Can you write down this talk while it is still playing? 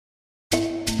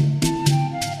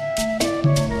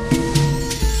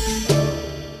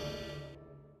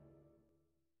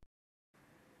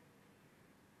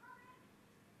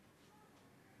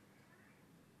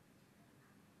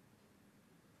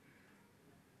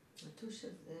בטוח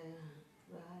שזה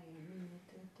רעיונים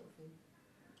יותר טובים.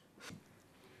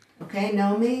 אוקיי,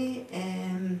 נעמי,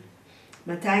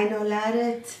 מתי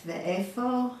נולדת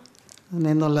ואיפה?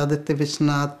 אני נולדתי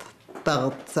בשנת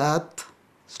תרצ"ת,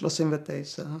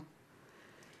 39.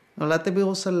 נולדתי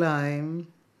בירושלים,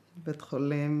 בית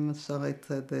חולים שערי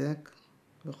צדק,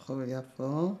 ברחוב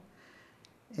יפו.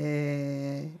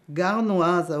 גרנו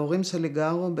אז, ההורים שלי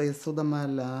גרו ביסוד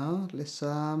המעלה,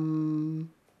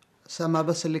 שם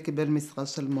אבא שלי קיבל משרה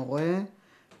של מורה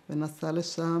ונסע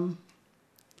לשם.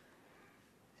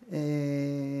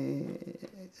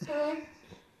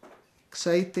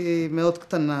 כשהייתי מאוד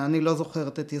קטנה, אני לא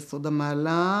זוכרת את יסוד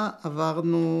המעלה,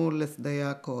 עברנו לשדה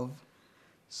יעקב.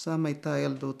 שם הייתה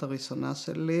הילדות הראשונה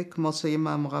שלי, כמו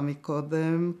שאמא אמרה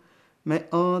מקודם,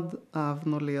 מאוד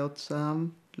אהבנו להיות שם.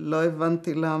 לא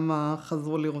הבנתי למה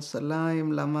חזרו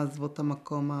לירושלים, למה עזבו את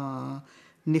המקום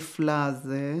הנפלא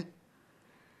הזה.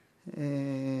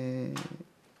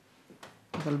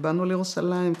 אבל באנו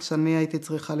לירושלים, כשאני הייתי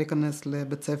צריכה להיכנס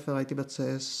לבית ספר, הייתי בת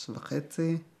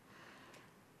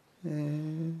 6.5.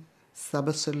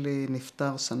 סבא שלי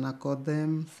נפטר שנה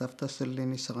קודם, סבתא שלי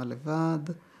נשארה לבד.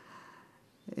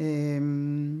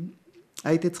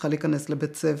 הייתי צריכה להיכנס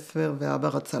לבית ספר, ואבא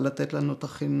רצה לתת לנו את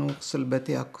החינוך של בית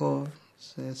יעקב,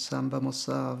 ששם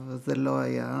במושב, זה לא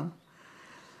היה.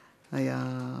 היה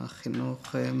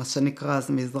חינוך, מה שנקרא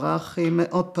אז מזרחי,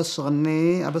 מאוד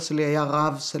פשרני. אבא שלי היה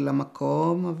רב של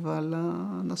המקום, אבל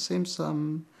האנשים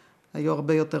שם היו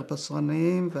הרבה יותר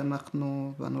פשרניים,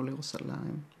 ואנחנו באנו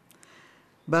לירושלים.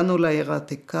 באנו לעיר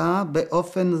העתיקה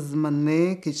באופן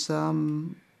זמני, כי שם,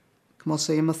 כמו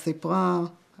שאמא סיפרה,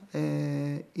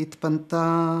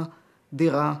 התפנתה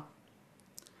דירה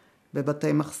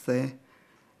בבתי מחסה.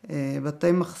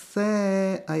 בתי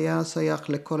מחסה היה שייך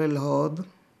לכולל הוד,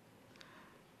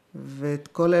 ואת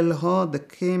כולל הוד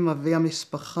הקים אבי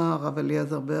המשפחה, הרב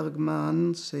אליעזר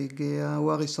ברגמן, שהגיע,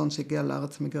 הוא הראשון שהגיע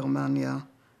לארץ מגרמניה.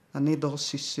 אני דור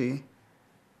שישי,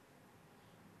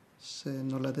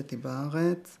 שנולדתי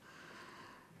בארץ,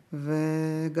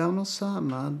 וגרנו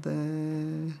שם עד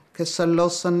כ3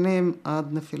 שנים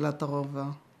עד נפילת הרובע.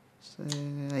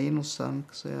 שהיינו שם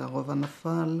כשהרובע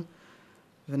נפל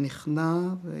ונכנע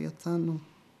ויצאנו.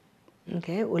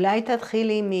 אוקיי, אולי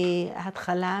תתחילי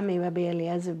מההתחלה מרבי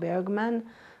אליעזר ברגמן,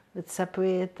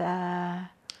 ותספרי את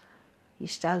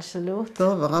ההשתלשלות.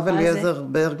 טוב, הרב אליעזר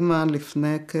ברגמן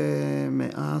לפני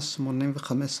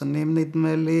כ185 שנים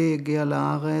נדמה לי, הגיע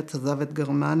לארץ, עזב את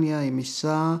גרמניה עם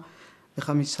אישה ו5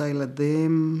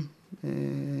 ילדים,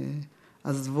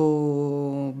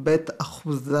 עזבו בית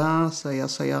אחוזה שהיה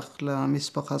שייך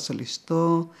למשפחה של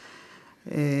אשתו,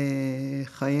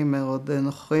 חיים מאוד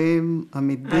נוחים,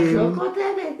 עמידים. את לא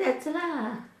כותבת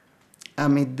אצלה.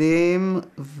 עמידים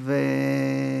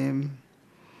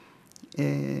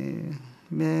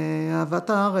מאהבת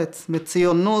הארץ,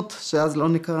 מציונות, שאז לא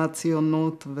נקרא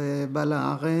ציונות, ובא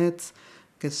לארץ,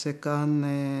 כשכאן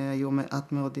היו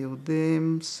מעט מאוד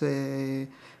יהודים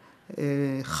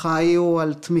שחיו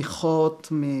על תמיכות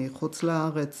מחוץ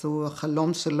לארץ.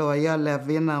 החלום שלו היה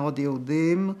להביא הנה עוד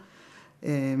יהודים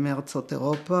מארצות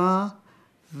אירופה,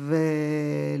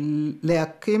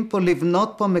 ולהקים פה,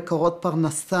 לבנות פה מקורות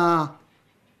פרנסה,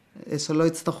 שלא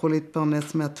יצטרכו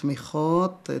להתפרנס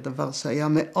מהתמיכות, דבר שהיה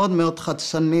מאוד מאוד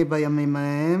חדשני בימים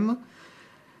ההם.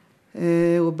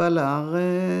 הוא בא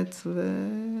לארץ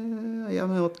והיה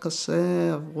מאוד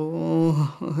קשה, עברו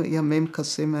ימים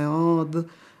קשים מאוד,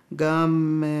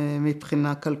 גם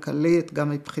מבחינה כלכלית, גם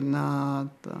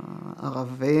מבחינת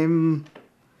הערבים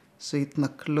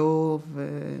שהתנכלו,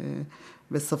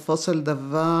 ובסופו של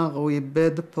דבר הוא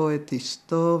איבד פה את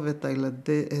אשתו ואת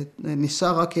הילדים,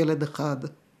 נשאר רק ילד אחד.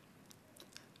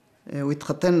 הוא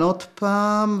התחתן עוד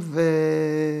פעם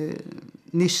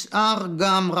ונשאר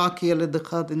גם רק ילד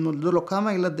אחד, נולדו לו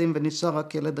כמה ילדים ונשאר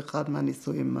רק ילד אחד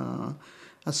מהנישואים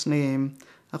השניים.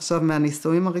 עכשיו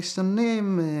מהנישואים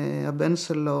הראשונים, הבן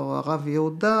שלו, הרב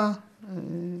יהודה,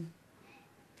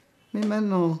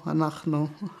 ממנו אנחנו.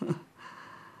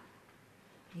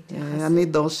 אני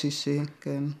דור שישי,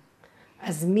 כן.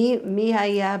 אז מי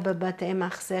היה בבתי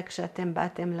מחסה כשאתם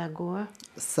באתם לגור?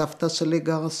 סבתא שלי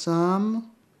גרה שם,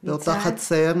 באותה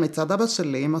חצר, מצד אבא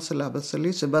שלי, אמא של אבא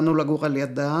שלי, שבאנו לגור על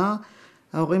ידה.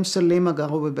 ההורים שלי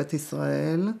גרו בבית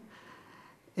ישראל,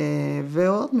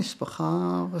 ועוד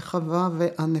משפחה רחבה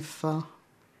וענפה.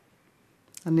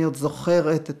 אני עוד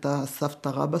זוכרת את הסבתא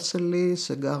רבא שלי,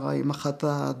 שגרה עם אחת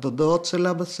הדודות של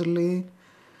אבא שלי,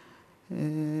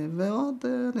 ועוד,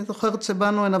 אני זוכרת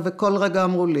שבאנו הנה וכל רגע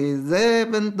אמרו לי, זה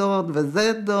בן דוד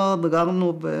וזה דוד,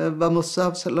 גרנו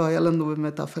במושב שלא היה לנו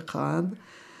באמת אף אחד,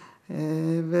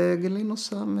 וגילינו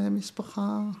שם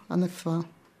משפחה ענפה.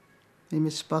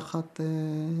 משפחת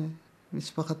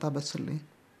אבא שלי.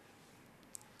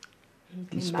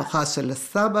 משפחה של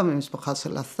הסבא, ממשפחה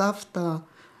של הסבתא.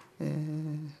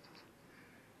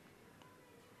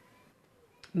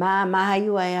 מה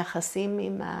היו היחסים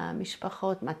עם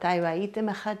המשפחות? מתי ראיתם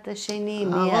אחד את השני?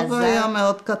 מי הרוב עזר? היה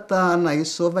מאוד קטן,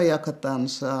 היישוב היה קטן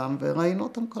שם, וראינו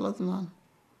אותם כל הזמן.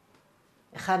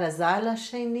 אחד עזר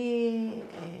לשני?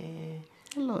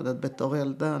 לא יודעת, בתור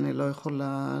ילדה אני לא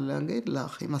יכולה להגיד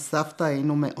לך. עם הסבתא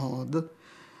היינו מאוד.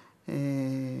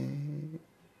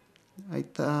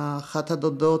 הייתה אחת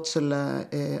הדודות של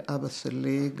אבא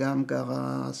שלי, גם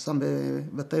גרה שם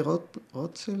בבתי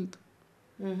רוטשילד.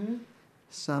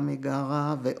 שם היא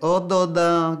גרה, ועוד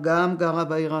דודה גם גרה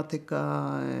בעיר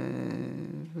העתיקה,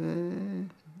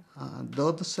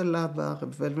 והדוד שלה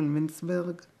ברב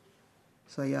ולמינסברג,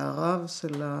 שהיה הרב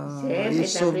של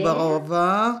היישוב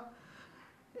ברובע,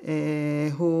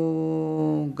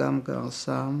 הוא גם גר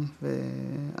שם,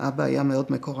 ואבא היה מאוד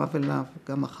מקורב אליו,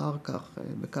 גם אחר כך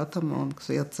בקטמון,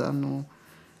 כשיצאנו,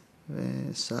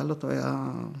 ושאל אותו,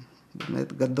 היה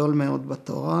באמת גדול מאוד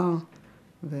בתורה,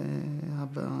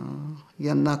 ואבא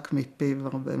ינק מפיו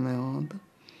הרבה מאוד.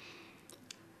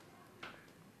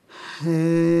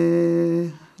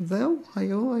 זהו,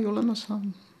 היו לנו שם.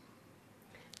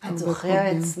 את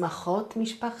זוכרת שמחות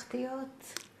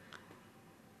משפחתיות?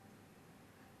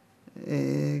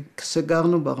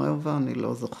 כשגרנו ברבע אני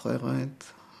לא זוכרת.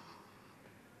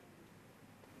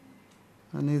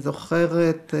 אני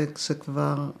זוכרת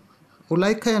כשכבר,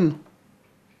 אולי כן.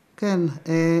 כן,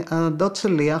 הדוד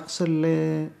שלי, אח של,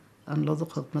 אני לא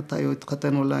זוכרת מתי הוא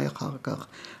התחתן, אולי אחר כך.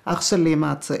 אח שלי אמא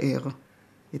הצעיר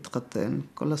התחתן,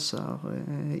 כל השאר,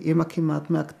 אמא כמעט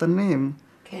מהקטנים.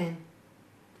 כן.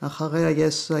 אחריה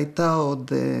הייתה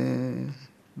עוד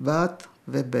בת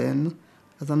ובן,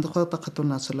 אז אני זוכרת את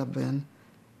החתונה של הבן.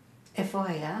 איפה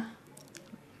היה?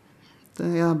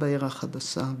 זה היה בעיר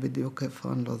החדשה, בדיוק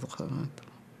איפה, אני לא זוכרת.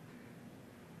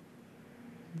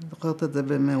 אני זוכרת את זה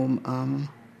במעומעם.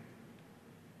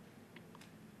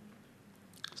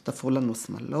 שתפרו לנו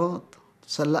שמלות.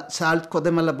 שאלת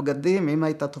קודם על הבגדים, אמא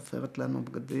הייתה תופרת לנו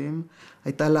בגדים.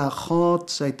 הייתה לה אחות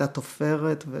שהייתה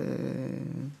תופרת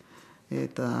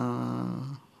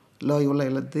לא היו לה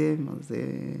ילדים, אז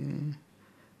היא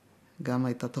גם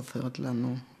הייתה תופרת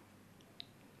לנו.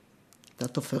 הייתה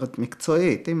תופרת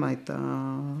מקצועית, אמא הייתה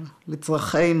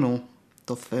לצרכינו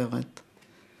תופרת.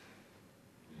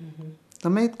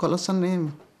 תמיד, כל השנים,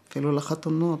 אפילו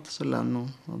לחתונות שלנו,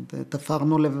 עוד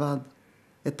תפרנו לבד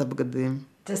את הבגדים.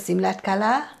 את השמלת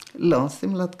כלה? לא,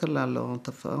 שמלת כלה לא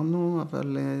תפרנו,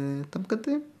 אבל את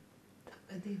הבגדים. את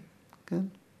הבגדים. כן.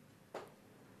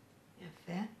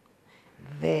 יפה.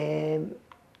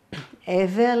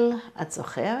 ואבל, את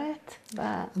זוכרת?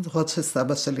 אני זוכרת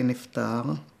שסבא שלי נפטר.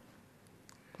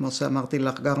 כמו שאמרתי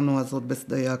לך, גרנו אז עוד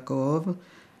בשדה יעקב,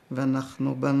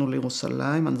 ואנחנו באנו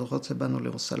לירושלים. אני זוכרת שבאנו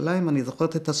לירושלים. אני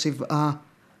זוכרת את השבעה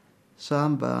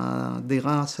שם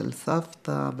בדירה של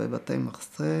סבתא, בבתי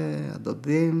מחסה,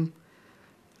 הדודים.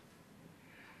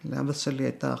 לאבא שלי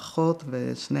הייתה אחות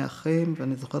ושני אחים,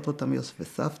 ואני זוכרת אותם יושבי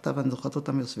סבתא, ואני זוכרת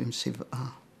אותם יושבים שבעה.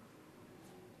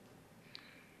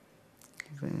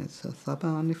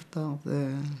 ושהסבא נפטר,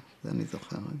 זה אני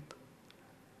זוכרת.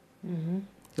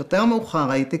 יותר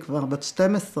מאוחר, הייתי כבר בת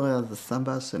 12, אז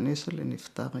הסבא השני שלי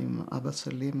נפטר עם אבא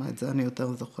שלי, את זה אני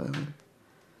יותר זוכרת.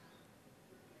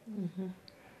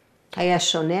 היה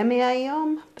שונה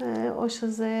מהיום, או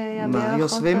שזה היה בערך אותו? מה,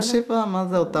 יושבים שבעה? מה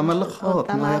זה, אותם הלכות?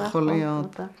 מה יכול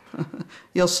להיות?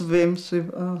 יושבים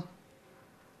שבעה.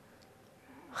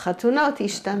 חתונות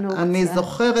השתנו קצת. אני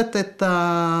זוכרת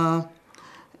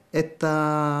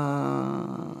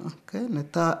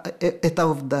את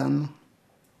האובדן.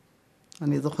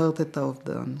 אני זוכרת את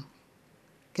האובדן.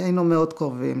 כי היינו מאוד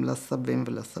קרובים לסבים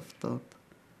ולסבתות.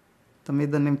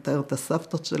 תמיד אני מתארת את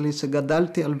הסבתות שלי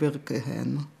שגדלתי על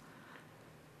ברכיהן.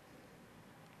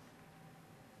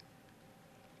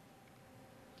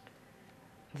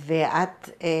 ואת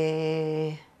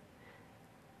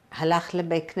הלכת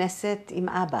לבית כנסת עם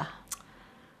אבא.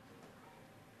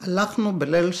 הלכנו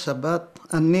בליל שבת,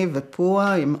 אני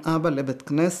ופועה עם אבא לבית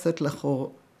כנסת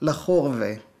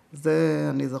לחורבה. זה,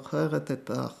 אני זוכרת את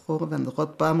החורבה, אני זוכרת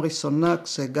פעם ראשונה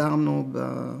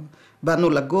באנו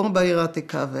לגור בעיר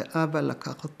העתיקה, ואבא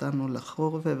לקח אותנו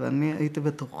לחורבה, ואני הייתי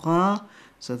בטוחה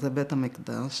שזה בית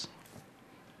המקדש.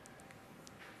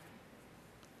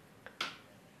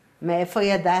 מאיפה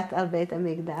ידעת על בית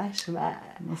המקדש?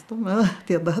 מה זאת אומרת?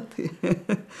 ידעתי.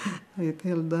 הייתי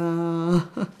ילדה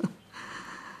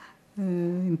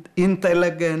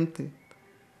אינטליגנטית.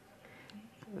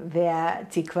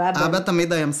 והתקווה... אבא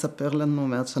תמיד היה מספר לנו,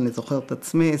 מאז שאני זוכרת את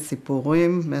עצמי,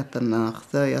 סיפורים מהתנ"ך,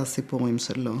 זה היה הסיפורים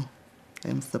שלו.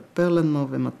 היה מספר לנו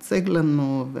ומציג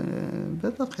לנו,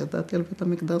 ובטח ידעתי על בית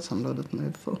המקדש, אני לא יודעת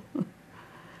מאיפה.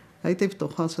 הייתי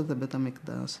בטוחה שזה בית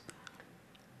המקדש.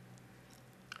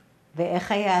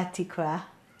 ואיך היה התקווה?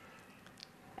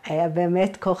 היה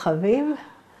באמת כוכבים?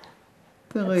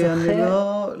 תראי, אני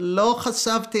לא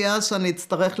חשבתי אז שאני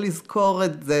אצטרך לזכור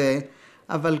את זה,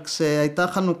 אבל כשהייתה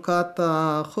חנוכת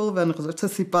החור, ואני חושבת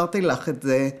שסיפרתי לך את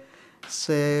זה,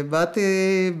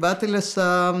 שבאתי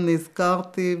לשם,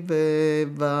 נזכרתי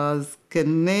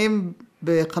בזקנים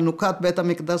בחנוכת בית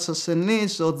המקדש השני,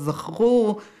 שעוד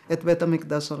זכרו את בית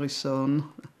המקדש הראשון.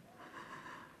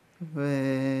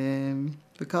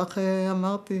 וכך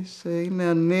אמרתי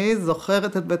שהנה אני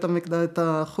זוכרת את בית המקדש, את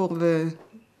החור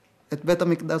ואת בית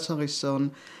המקדש הראשון.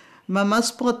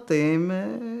 ממש פרטים,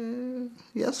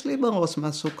 יש לי בראש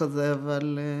משהו כזה,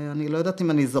 אבל אני לא יודעת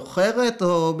אם אני זוכרת,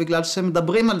 או בגלל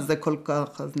שמדברים על זה כל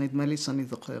כך, אז נדמה לי שאני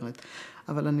זוכרת.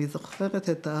 אבל אני זוכרת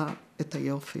את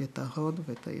היופי, את ההוד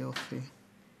ואת היופי.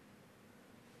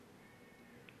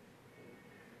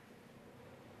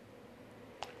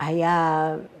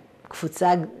 היה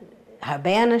קבוצה,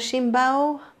 הרבה אנשים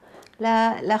באו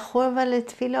לחורבה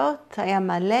לתפילות? היה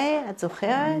מלא? את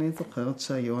זוכרת? אני זוכרת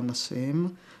שהיו אנשים.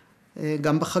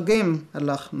 גם בחגים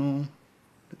הלכנו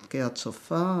לתקיעת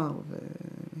שופר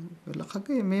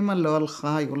ולחגים. אמא לא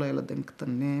הלכה, היו לה ילדים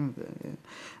קטנים,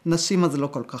 ונשים אז לא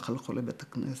כל כך הלכו לבית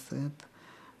הכנסת,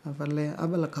 אבל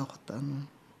אבא לקח אותנו.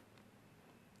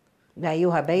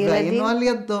 והיו הרבה ילדים?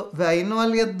 והיינו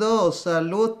על ידו,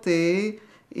 שאלו אותי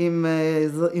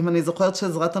אם אני זוכרת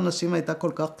שעזרת הנשים הייתה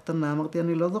כל כך קטנה. אמרתי,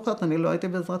 אני לא זוכרת, אני לא הייתי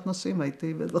בעזרת נשים,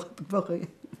 הייתי בעזרת גברים.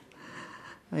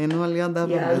 היינו על יד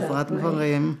אבא בעזרת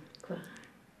גברים.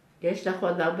 יש לך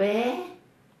עוד הרבה?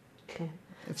 כן.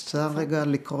 אפשר רגע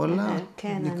לקרוא לה?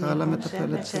 כן, נקרא לה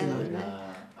מטפלת שלה. שלה.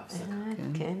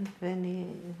 כן,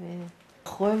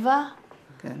 בחורבה,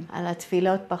 כן. על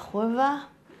התפילות בחורבה.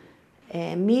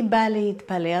 מי בא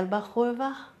להתפלל בחורבה?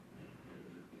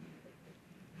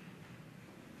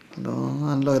 לא,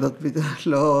 אני לא יודעת,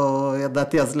 לא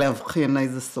ידעתי אז להבחין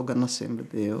איזה סוג אנשים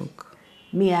בדיוק.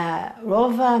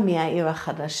 מהרובע, מהעיר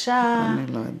החדשה? אני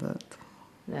לא יודעת.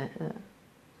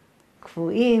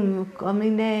 קבועים, כל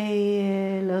מיני,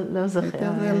 לא זוכרת. הייתי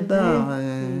אז ילדה.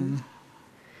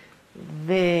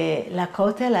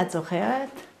 ולכותל, את זוכרת?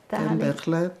 כן,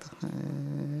 בהחלט.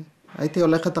 הייתי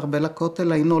הולכת הרבה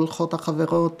לכותל, היינו הולכות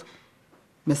החברות,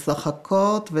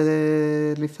 משחקות,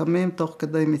 ולפעמים תוך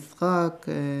כדי משחק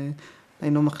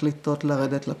היינו מחליטות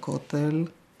לרדת לכותל,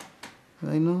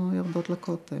 והיינו יורדות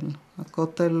לכותל.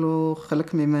 הכותל הוא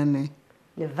חלק ממני.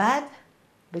 לבד?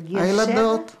 בגיל 7?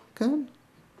 הילדות, כן.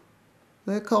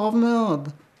 זה קרוב מאוד.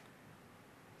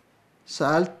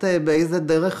 שאלת באיזה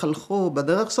דרך הלכו,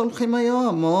 בדרך שהולכים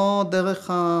היום, או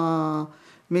דרך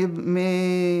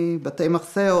מבתי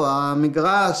מחסה, או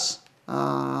המגרש,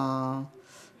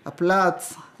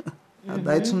 הפלץ,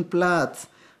 הדייטשן פלץ.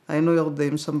 היינו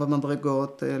יורדים שם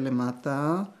במדרגות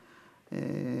למטה.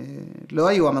 לא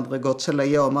היו המדרגות של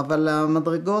היום, אבל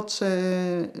המדרגות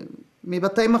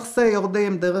מבתי מחסה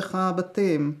יורדים דרך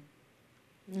הבתים.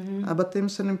 הבתים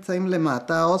שנמצאים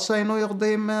למטה, או שהיינו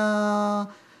יורדים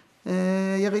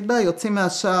מהירידה, יוצאים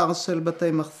מהשער של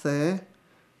בתי מחסה,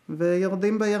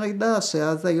 ויורדים בירידה,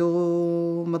 שאז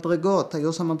היו מדרגות,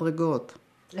 היו שם מדרגות.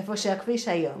 איפה שהכביש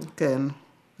היום? כן,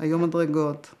 היו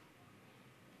מדרגות.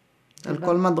 על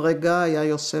כל מדרגה היה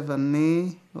יושב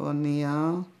אני או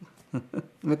ענייה,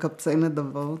 מקבצי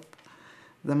נדבות,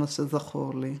 זה מה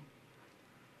שזכור לי.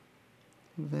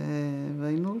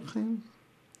 והיינו הולכים.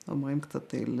 אומרים קצת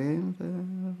תהילים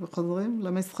וחוזרים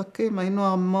למשחקים. היינו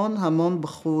המון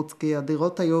בחוץ, כי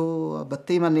הדירות היו,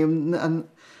 הבתים,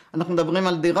 אנחנו מדברים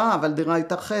על דירה, אבל דירה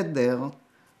הייתה חדר.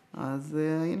 אז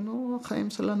החיים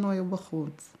שלנו היו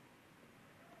בחוץ.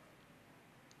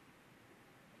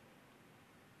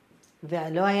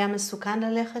 ולא היה מסוכן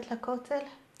ללכת לכותל?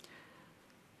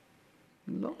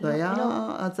 לא,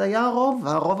 זה היה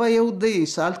הרוב היהודי.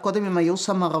 שאלת קודם אם היו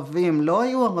שם ערבים, לא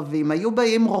היו ערבים, היו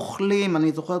באים רוכלים,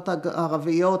 אני זוכרת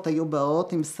הערביות היו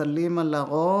באות עם סלים על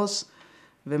הראש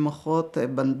ומוכרות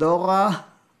בנדורה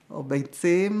או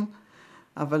ביצים,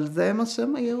 אבל זה מה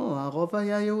שהם היו, הרוב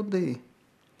היה יהודי.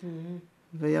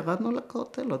 וירדנו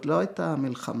לכותל, עוד לא הייתה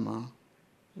מלחמה.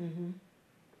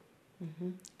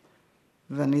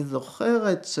 ואני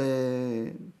זוכרת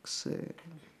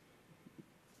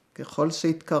ככל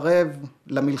שהתקרב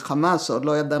למלחמה, שעוד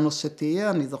לא ידענו שתהיה,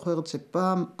 אני זוכרת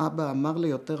שפעם אבא אמר לי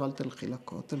יותר אל תלכי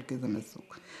לכותל,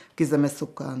 כי זה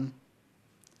מסוכן.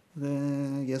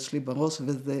 ויש לי בראש,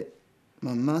 וזה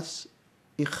ממש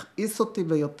הכעיס אותי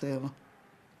ביותר.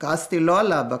 כעסתי לא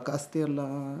על אבא, כעסתי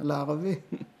על הערבי.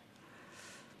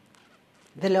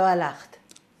 ולא הלכת.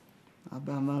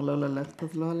 אבא אמר לא ללכת, אז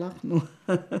לא הלכנו.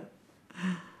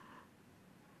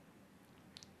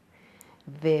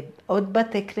 ועוד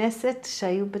בתי כנסת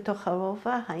שהיו בתוך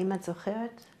הרובע, האם את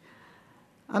זוכרת?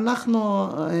 אנחנו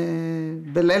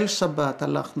בליל שבת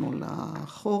הלכנו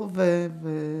לחור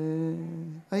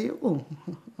והיו,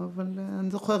 אבל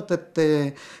אני זוכרת את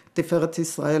תפארת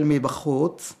ישראל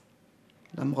מבחוץ,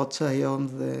 למרות שהיום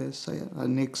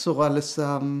אני קשורה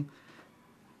לשם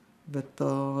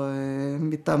בתור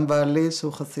מטעם בעלי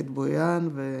שהוא חסיד בויאן,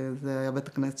 וזה היה בית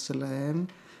הכנסת שלהם,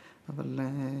 אבל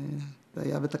זה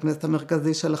היה בית הכנסת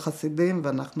המרכזי של החסידים,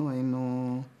 ואנחנו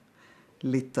היינו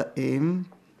ליטאים.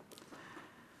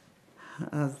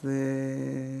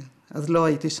 אז לא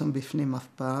הייתי שם בפנים אף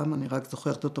פעם, אני רק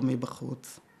זוכרת אותו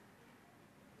מבחוץ.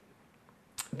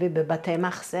 ובבתי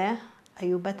מחסה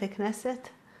היו בתי כנסת?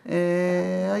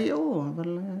 היו,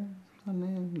 אבל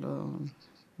אני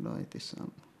לא הייתי שם.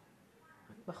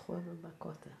 בחור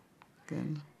ובכותל. כן.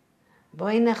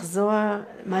 בואי נחזור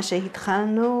מה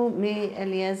שהתחלנו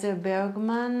מאליעזר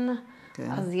ברגמן.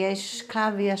 כן. אז יש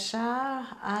קו ישר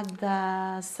עד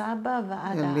הסבא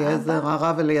ועד האבא.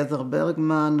 הרב אליעזר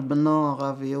ברגמן, בנו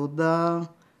הרב יהודה,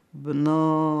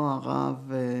 בנו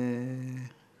הרב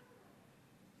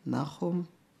נחום,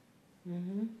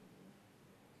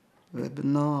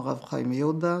 ובנו הרב חיים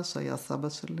יהודה, שהיה סבא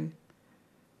שלי.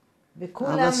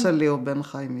 אבא שלי הוא בן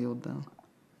חיים יהודה.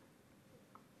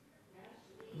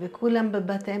 וכולם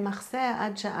בבתי מחסה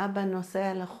עד שאבא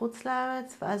נוסע לחוץ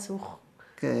לארץ, ואז הוא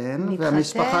כן, מתחתן,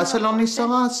 והמשפחה שלו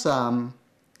נשארה שם.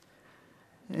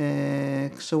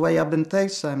 כשהוא היה בן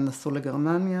 9, הם נסעו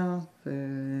לגרמניה,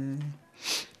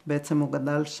 ובעצם הוא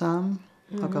גדל שם.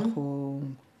 אחר כך הוא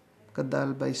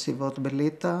גדל בישיבות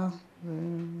בליטא,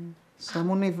 ושם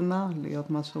הוא נבנה להיות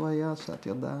מה שהוא היה, שאת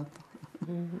יודעת.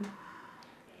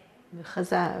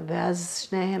 ואז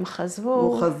שניהם חזרו.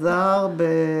 הוא חזר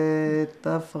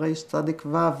בתרצ"ו.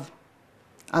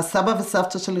 הסבא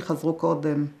וסבתא שלי חזרו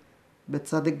קודם,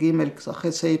 בצדיק ג',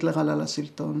 אחרי שהיטלר עלה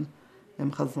לשלטון.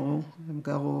 הם חזרו, הם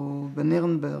גרו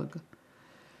בנירנברג,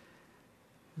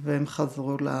 והם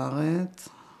חזרו לארץ.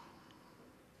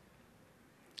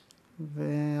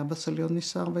 ואבא שלי עוד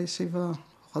נשאר בישיבה, הוא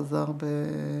חזר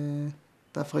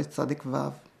בתרצ"ו.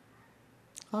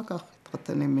 אחר כך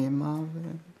התחתן עם אמא,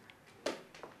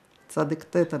 וצדיק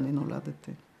ט' אני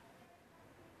נולדתי.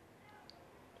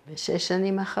 6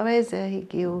 שנים אחרי זה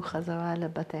הגיעו חזרה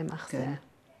לבתי מחסה. כן.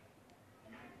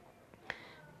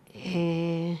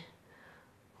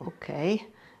 אוקיי,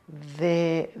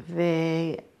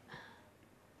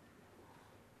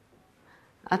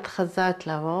 את חזרת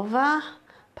לרובע,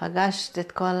 פגשת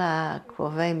את כל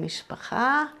הקרובי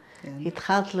משפחה, כן.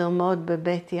 התחלת ללמוד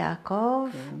בבית יעקב,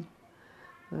 כן.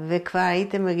 וכבר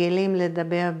הייתם רגילים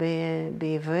לדבר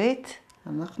בעברית?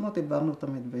 אנחנו דיברנו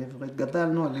תמיד בעברית,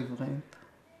 גדלנו על עברית.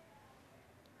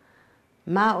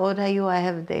 מה עוד היו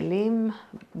ההבדלים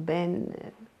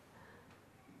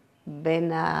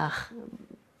בין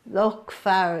לא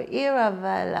כפר עיר,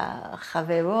 אבל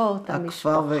החברות,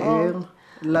 המשפחות? הכפר ועיר,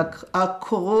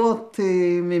 עקרו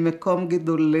אותי ממקום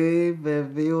גידולי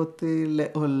והביאו אותי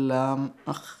לעולם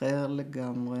אחר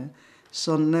לגמרי,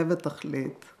 שונה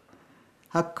בתכלית.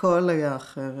 הכל היה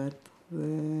אחרת.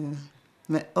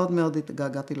 מאוד מאוד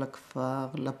התגעגעתי לכפר,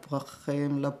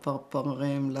 לפרחים,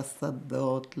 לפרפרים,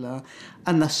 לשדות,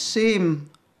 לאנשים.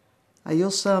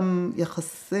 היו שם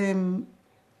יחסים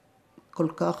כל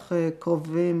כך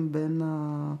קרובים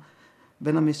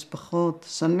בין המשפחות.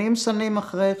 שנים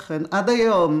אחרי כן, עד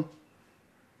היום,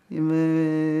 אם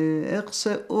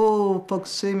איכשהו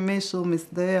פוגשים מישהו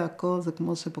משדה יעקב, זה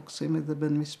כמו שפוגשים את זה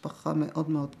בין משפחה מאוד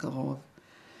מאוד קרוב.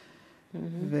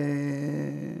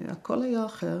 והכל היה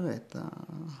אחרת.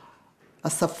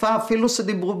 השפה, אפילו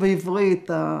שדיברו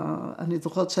בעברית, אני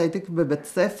זוכרת שהייתי בבית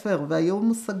ספר, והיו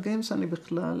מושגים שאני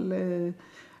בכלל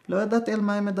לא ידעתי על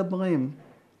מה הם מדברים.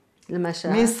 למשל?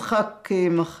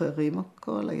 משחקים אחרים,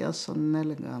 הכל היה שונה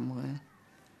לגמרי.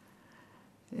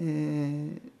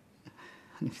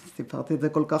 אני סיפרתי את זה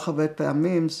כל כך הרבה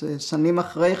פעמים, ששנים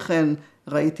אחרי כן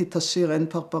ראיתי את השיר אין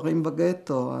פרפרים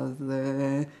בגטו, אז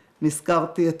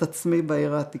נזכרתי את עצמי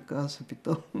בעיר העתיקה,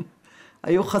 שפתאום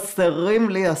היו חסרים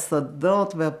לי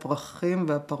השדות והפרחים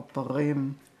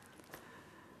והפרפרים.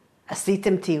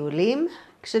 עשיתם טיולים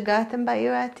כשגרתם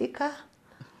בעיר העתיקה?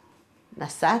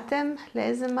 נסעתם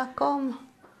לאיזה מקום?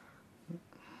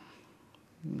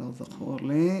 לא זכור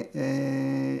לי.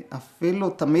 אפילו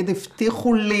תמיד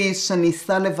הבטיחו לי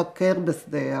שניסה לבקר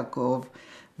בשדה יעקב,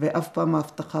 ואף פעם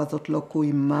ההבטחה הזאת לא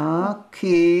קוימה,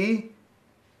 כי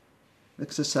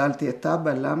וכששאלתי את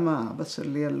אבא, למה אבא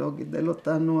שלי הלא גידל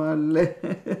אותנו על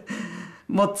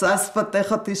מוצא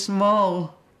שפתיך תשמור,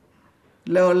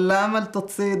 לעולם אל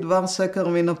תוציא דבר שקר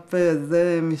מן הפה.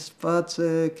 זה משפט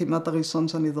שכמעט הראשון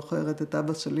שאני זוכרת את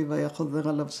אבא שלי והיה חוזר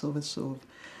עליו שוב ושוב.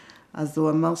 אז הוא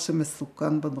אמר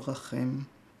שמסוכן בדרכים.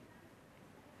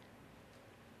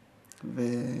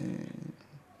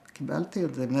 וקיבלתי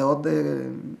את זה, מאוד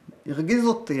הרגיז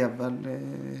אותי, אבל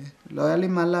לא היה לי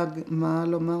מה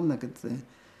לומר נגד זה.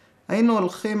 היינו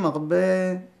הולכים הרבה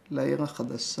לעיר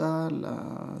החדשה,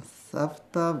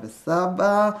 לסבתא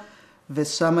וסבא,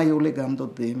 ושם היו לי גם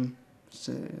דודים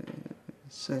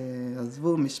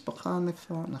שעזבו, משפחה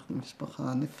ענפה, אנחנו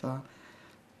משפחה ענפה.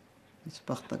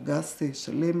 משפחת אגסי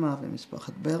של אמא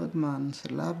ומשפחת ברגמן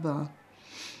של אבא.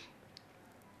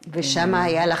 ושם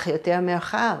היה לך יותר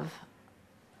מרחב.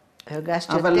 הרגשת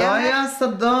יותר... אבל לא היה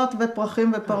שדות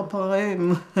ופרחים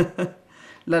ופרפרים.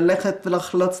 ללכת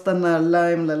ולחלוץ את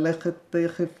הנעליים, ללכת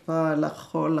יחפה,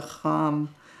 לחול, לחם.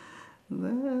 זה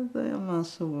היה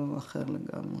משהו אחר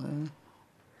לגמרי.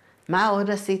 מה עוד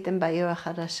עשיתם בעיר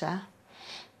החדשה?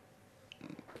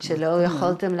 שלא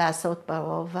יכולתם לעשות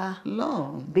ברובע? לא.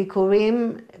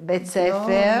 ביקורים, בית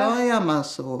ספר? לא היה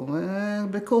משהו.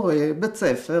 ביקורים, בית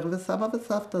ספר וסבא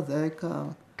וסבתא, זה העיקר.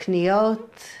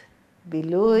 קניות,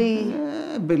 בילוי?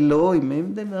 בילוי, מי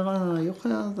מדבר?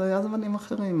 זה היה זמנים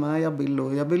אחרים. מה היה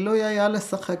בילוי? הבילוי היה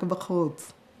לשחק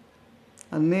בחוץ.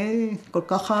 אני כל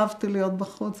כך אהבתי להיות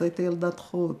בחוץ, הייתי ילדת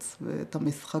חוץ, ואת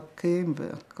המשחקים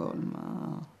והכל,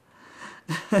 מה...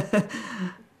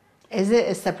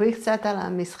 ספרי קצת על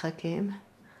המשחקים.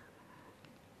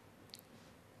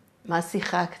 מה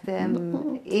שיחקתם?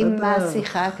 עם מה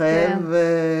שיחקתם?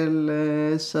 חבל,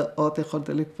 שעות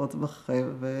יכולתי לקפוץ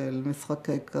בחבל,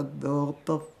 משחקי כדור,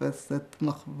 תופסת,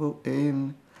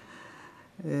 מחבואים,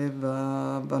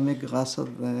 במגרש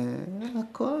הזה,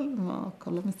 הכל,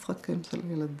 כל המשחקים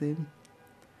של ילדים.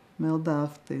 מאוד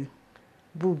אהבתי.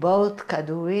 בובות,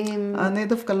 כדורים? אני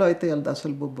דווקא לא הייתי ילדה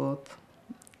של בובות.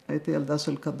 הייתי ילדה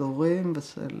של כדורים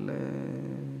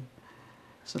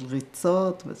של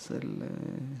ריצות ושל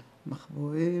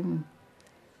מחבואים.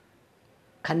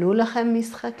 קנו לכם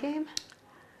משחקים?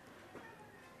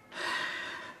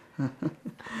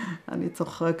 אני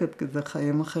צוחקת כי זה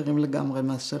חיים אחרים לגמרי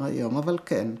מאשר היום, אבל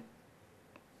כן.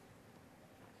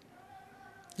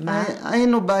 מה?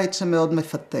 היינו בית שמאוד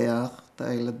מפתח את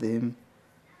הילדים.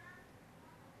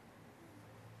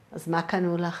 אז מה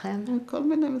קנו לכם? כל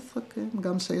מיני משחקים,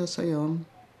 גם שיש היום.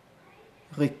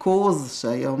 ריכוז,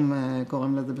 שהיום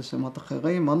קוראים לזה בשמות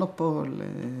אחרים, מונופול.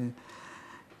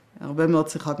 הרבה מאוד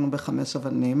שיחקנו בחמש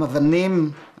אבנים.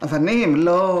 אבנים,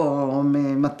 לא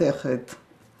ממתכת.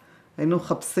 היינו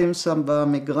מחפשים שם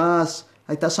במגרש,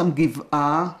 הייתה שם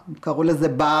גבעה, קראו לזה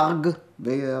ברג,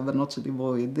 בהבנות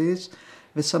שדיברו יידיש,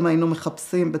 ושם היינו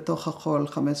מחפשים בתוך החול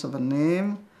 5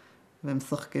 אבנים,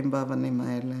 ומשחקים באבנים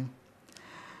האלה.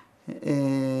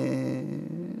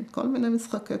 כל מיני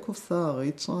משחקי קופסה,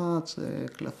 ריצ'רץ',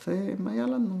 קלפים, היה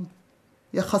לנו.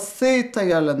 יחסית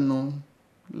היה לנו,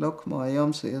 לא כמו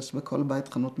היום שיש בכל בית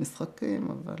חנות משחקים,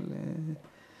 אבל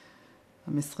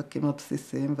המשחקים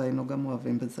הבסיסיים, והיינו גם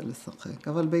אוהבים בזה לשחק.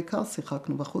 אבל בעיקר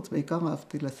שיחקנו בחוץ, בעיקר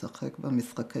אהבתי לשחק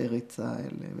במשחקי ריצה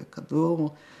האלה,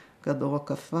 וכדור, כדור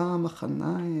הקפה,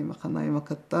 מחניים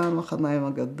הקטן, מחניים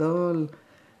הגדול,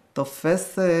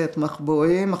 תופסת,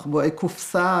 מחבואי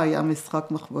קופסה, היה משחק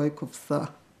מחבואי קופסה.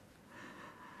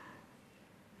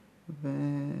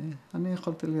 ואני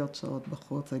יכולתי להיות שעות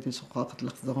בחוץ, הייתי שוכחת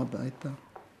לחזור הביתה.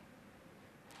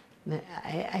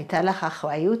 הייתה לך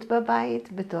אחריות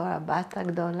בבית בתור הבת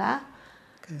הגדולה?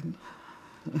 כן,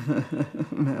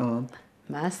 מאוד.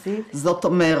 מה עשית? זאת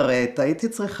אומרת, הייתי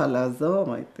צריכה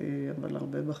לעזור, הייתי אבל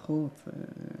הרבה בחוץ.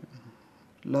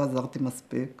 לא עזרתי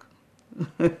מספיק.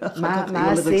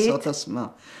 מה עשית? לרגשות אשמה.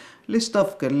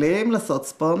 לשטוף כלים, לעשות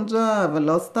ספונג'ה, אבל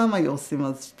לא סתם היו עושים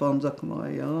אז ספונג'ה כמו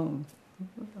היום.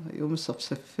 היו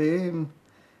משפשפים.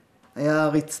 היה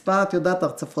רצפה, את יודעת,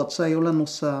 הרצפות שהיו לנו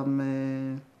שם,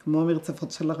 כמו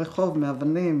מרצפות של הרחוב,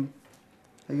 מאבנים.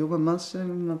 היו ממש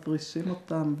מברישים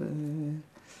אותם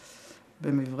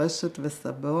במברשת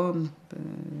וסבון.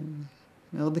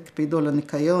 מאוד הקפידו על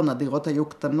הניקיון, הדירות היו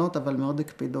קטנות, אבל מאוד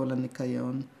הקפידו על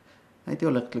הניקיון. הייתי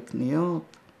הולכת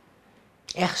לקניות.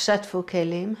 איך שטפו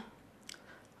כלים?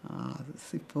 זה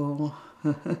סיפור.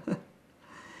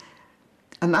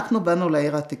 אנחנו באנו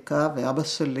לעיר העתיקה, ואבא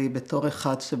שלי בתור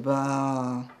אחד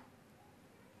שבא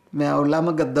מהעולם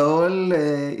הגדול,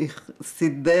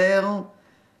 סידר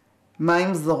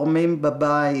מים זורמים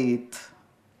בבית,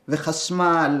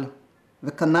 וחשמל,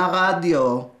 וקנה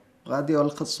רדיו, רדיו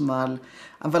על חשמל,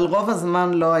 אבל רוב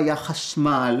הזמן לא היה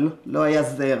חשמל, לא היה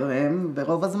זרם,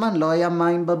 ורוב הזמן לא היה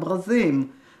מים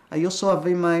בברזים. היו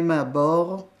שואבים מים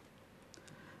מהבור,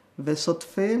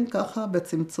 ושוטפים ככה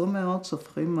בצמצום מאוד,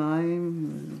 שופכים מים,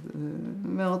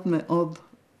 מאוד מאוד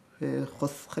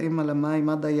חוסכים על המים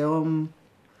עד היום.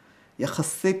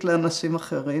 יחסית לאנשים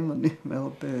אחרים, אני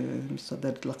מאוד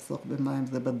משתדלת לחסוך במים,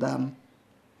 זה בדם.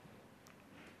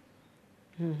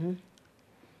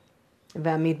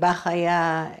 והמטבח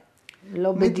היה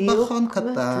לא בדיוק? מטבחון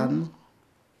קטן,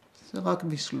 שרק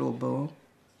בישלו בו,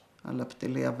 על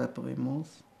הפתיליה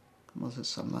והפרימוס, כמו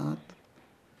ששמעת.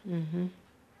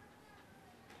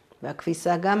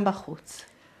 והכביסה גם בחוץ.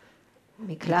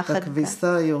 מקלחת. את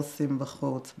הכביסה היו עושים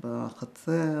בחוץ,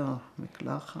 בחצר,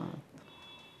 מקלחת.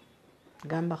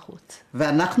 גם בחוץ.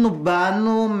 ואנחנו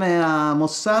באנו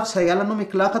מהמושב שהיה לנו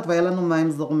מקלחת והיה לנו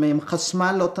מים זורמים.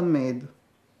 חשמל לא תמיד.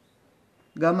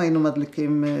 גם היינו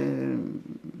מדליקים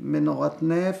מנורת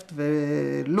נפט,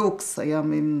 ולוקס היה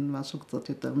מין משהו קצת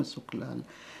יותר משוקלל.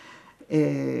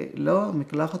 לא,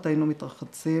 מקלחת היינו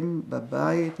מתרחצים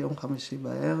בבית, יום חמישי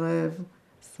בערב,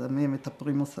 שמים את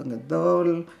הפרימוס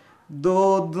הגדול,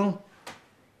 דוד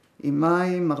עם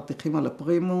מים, מרתיחים על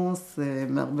הפרימוס,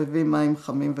 מערבבים מים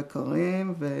חמים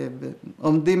וקרים,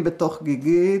 ועומדים בתוך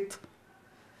גיגית,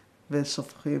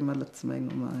 ושופכים על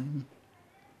עצמנו מים.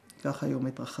 ככה היו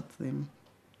מתרחצים.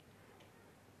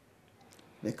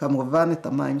 וכמובן את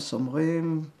המים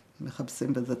שומרים,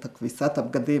 מחפשים בזה את הכביסת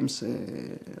הבגדים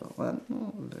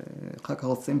שהורדנו, ואחר כך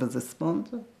עושים בזה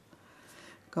ספונג'ה.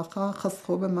 ככה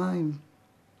חסכו במים.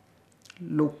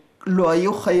 לא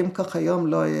היו חיים כך היום,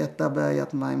 לא הייתה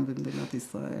בעיית מים במדינת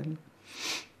ישראל.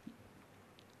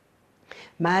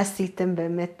 מה עשיתם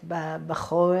באמת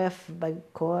בחורף,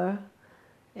 בקור?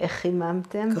 איך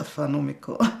חיממתם? קפאנו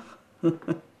מקור.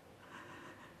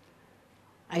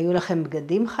 היו לכם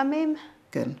בגדים חמים?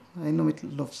 כן, היינו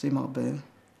לובשים הרבה.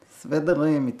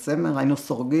 סוודרים, מצמר, היינו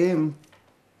סורגים.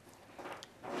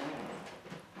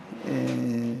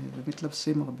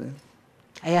 ומתלבשים הרבה.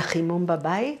 היה חימום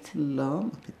בבית? לא, מה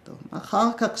פתאום. אחר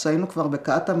כך, כשהיינו כבר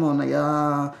בקטמון,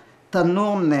 היה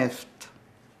תנור נפט.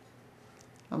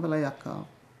 אבל היה קר.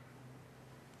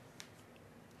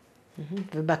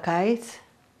 ובקיץ?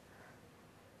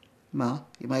 מה?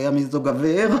 אם היה מיזוג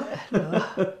אוויר? לא.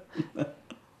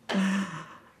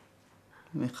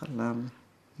 מי חלם?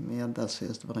 מי ידע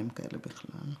שיש דברים כאלה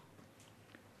בכלל?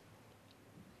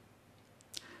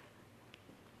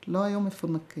 לא היו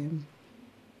מפונקים.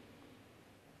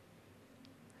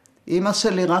 אמא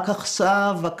שלי רק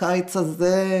עכשיו, הקיץ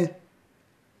הזה,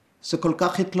 שכל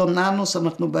כך התלוננו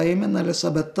שאנחנו באים הנה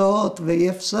לשבתות ואי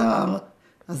אפשר,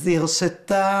 אז היא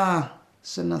הרשתה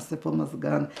שנעשה פה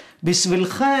מזגן.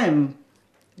 בשבילכם,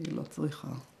 היא לא צריכה.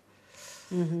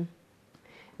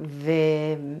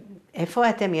 ואיפה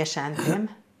אתם ישנתם?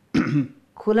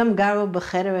 כולם גרו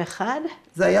בחדר אחד?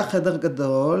 זה היה חדר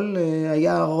גדול,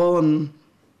 היה ארון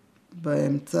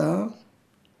באמצע,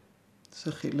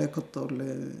 שחילק אותו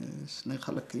לשני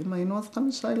חלקים. היינו אז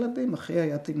 5 ילדים, אחי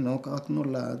היה תינוק, רק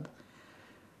נולד.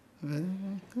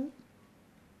 וכן.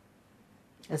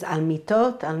 אז על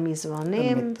מיטות, על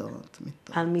מזרונים? על מיטות.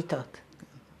 על מיטות.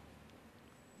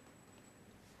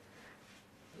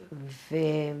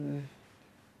 כן.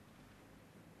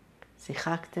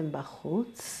 ושיחקתם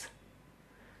בחוץ?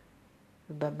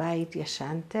 בבית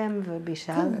ישנתם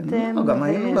ובישלתם? כן, גם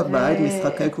היינו בבית,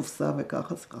 משחקי קופסה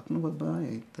וככה שיחקנו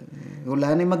בבית.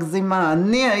 אולי אני מגזימה,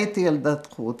 אני הייתי ילדת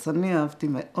חוץ, אני אהבתי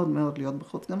מאוד מאוד להיות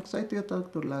בחוץ, גם כשהייתי יותר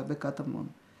גדולה בקטמון.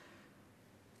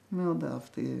 מאוד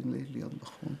אהבתי להיות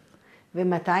בחוץ.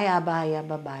 ומתי אבא היה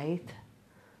בבית?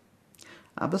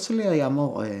 אבא שלי היה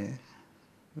מורה,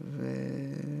 והוא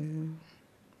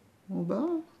בא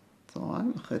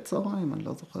צהריים, אחרי צהריים, אני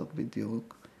לא זוכרת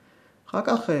בדיוק. אחר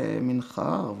כך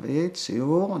מנחה, ערבית,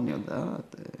 שיעור, אני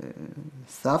יודעת,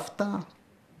 סבתא.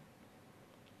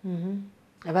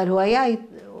 אבל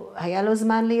היה לו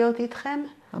זמן להיות איתכם?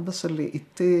 אבא שלי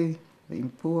איתי ועם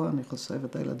פוע, אני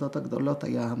חושבת, הילדות הגדולות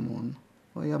היה המון.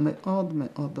 הוא היה מאוד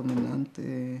מאוד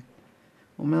דומיננטי,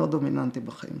 הוא מאוד דומיננטי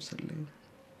בחיים שלי.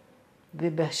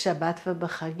 ובשבת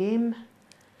ובחגים?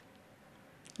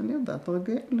 אני יודעת,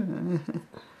 רגיל.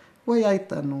 הוא היה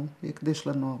איתנו, הקדיש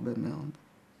לנו הרבה מאוד.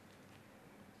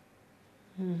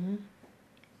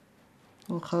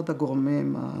 הוא אחד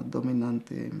הגורמים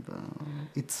הדומיננטיים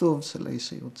בעיצוב של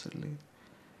האישיות שלי.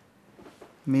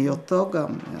 מהיותו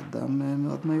גם אדם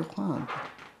מאוד מיוחד.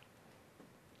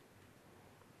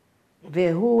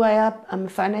 והוא היה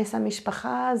המפרנס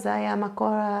המשפחה, זה היה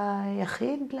המקור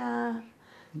היחיד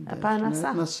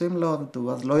לפרנסה? נשים לא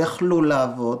עבדו, אז לא יכלו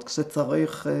לעבוד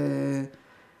כשצריך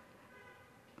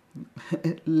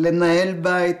לנהל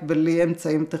בית בלי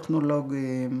אמצעים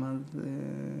טכנולוגיים,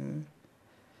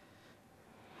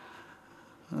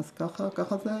 אז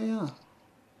ככה זה היה.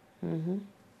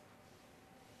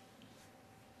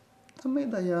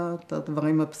 תמיד היה את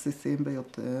הדברים הבסיסיים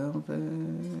ביותר,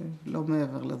 ולא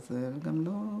מעבר לזה, וגם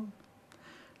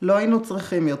לא היינו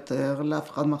צריכים יותר,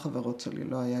 לאף אחד מהחברות שלי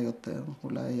לא היה יותר,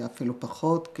 אולי היה אפילו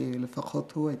פחות, כי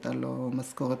לפחות הוא הייתה לו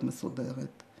משכורת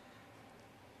מסודרת.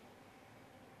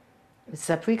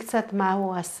 ספרי קצת מה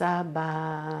הוא עשה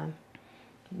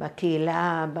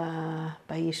בקהילה,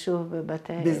 ביישוב,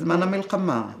 בבתי... בזמן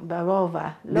המלחמה. ברובע.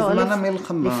 בזמן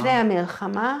המלחמה. לפני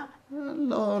המלחמה?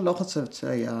 לא חושבת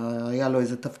שהיה לו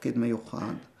איזה תפקיד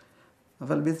מיוחד.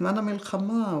 אבל בזמן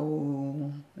המלחמה הוא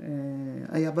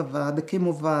היה בוועד,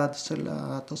 הקימו ועד של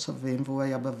התושבים והוא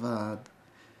היה בוועד.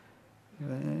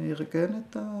 וארגן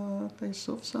את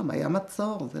היישוב שם. היה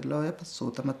מצור, זה לא היה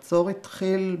פשוט. המצור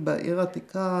התחיל בעיר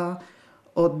העתיקה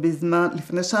עוד בזמן,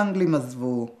 לפני שהאנגלים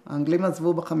עזבו. האנגלים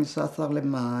עזבו ב-15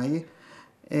 למאי.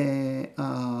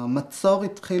 המצור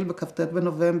התחיל בכ"ט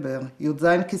בנובמבר, י"ז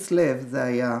כסלו זה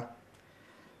היה.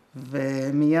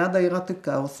 ומיד העיר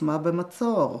העתיקה הושמה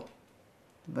במצור.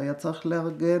 והיה צריך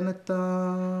לארגן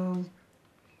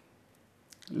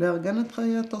את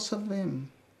חיי התושבים.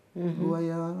 הוא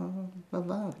היה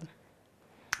בוועד.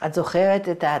 את זוכרת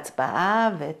את ההצבעה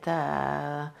ואת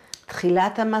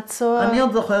תחילת המצור? אני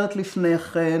עוד זוכרת לפני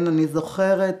כן, אני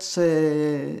זוכרת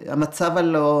שהמצב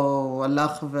הלא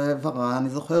הלך ורע, אני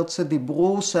זוכרת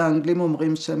שדיברו שהאנגלים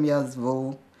אומרים שהם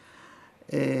יעזבו.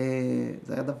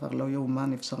 זה היה דבר לא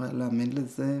יאומן, אפשר היה להאמין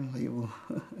לזה, היו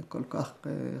כל כך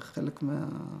חלק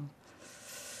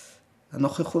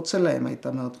הנוכחות שלהם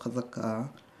הייתה מאוד חזקה.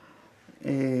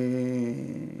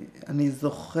 אני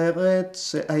זוכרת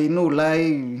שהיינו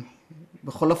אולי,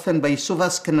 בכל אופן ביישוב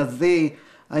האשכנזי,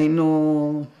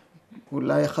 היינו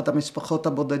אולי אחת המשפחות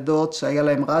הבודדות שהיה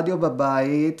להם רדיו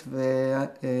בבית,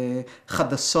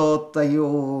 וחדשות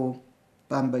היו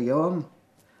פעם ביום,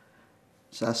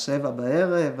 שעה 7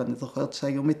 בערב. אני זוכרת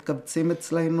שהיו מתקבצים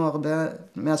אצלנו הרבה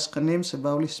מהשכנים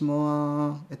שבאו לשמוע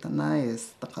את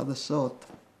הנייס, את החדשות.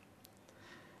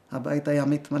 הבית היה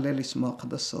מתמלא לשמוע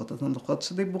חדשות, אז אני זוכרת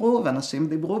שדיברו, ואנשים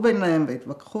דיברו ביניהם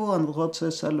והתווכחו. אני זוכרת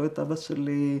ששאלו את אבא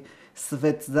שלי,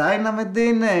 סבט זין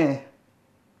המדינה,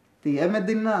 תהיה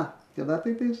מדינה. את יודעת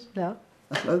יידיש? לא.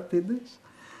 את לא יודעת יידיש?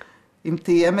 אם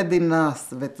תהיה מדינה,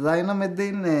 סבט זין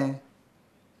המדינה.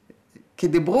 כי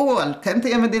דיברו על כן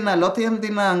תהיה מדינה, לא תהיה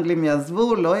מדינה, האנגלים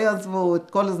יעזבו, לא יעזבו,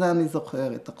 את כל זה אני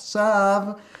זוכרת. עכשיו,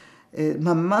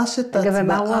 ממש את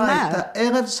ההצבעה, את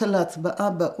הערב של ההצבעה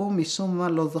באום, משום מה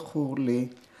לא זכור לי.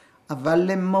 אבל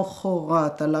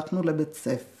למחרת הלכנו לבית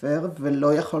ספר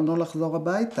ולא יכולנו לחזור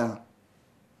הביתה.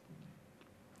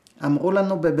 אמרו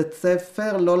לנו בבית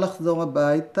ספר לא לחזור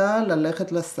הביתה,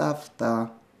 ללכת לסבתא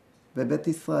בבית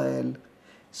ישראל.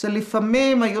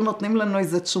 שלפעמים היו נותנים לנו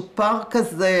איזה צ'ופר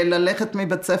כזה, ללכת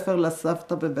מבית ספר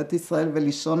לסבתא בבית ישראל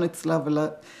ולישון אצלה,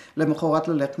 ולמחרת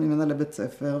ללכת ממנה לבית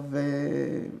ספר,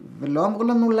 ולא אמרו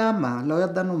לנו למה, לא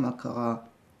ידענו מה קרה.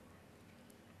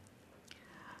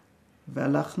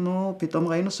 והלכנו, פתאום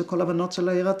ראינו שכל הבנות של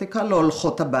העיר העתיקה לא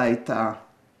הולכות הביתה.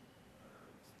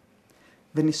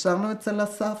 ונשארנו אצל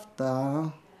הסבתא.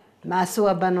 מה עשו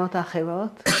הבנות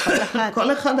האחרות?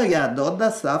 כל אחד היה דודה,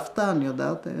 סבתא, אני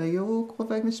יודעת, היו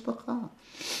קרובי משפחה.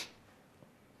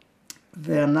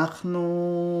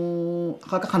 ואנחנו,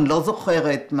 אחר כך אני לא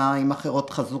זוכרת מה, אם אחרות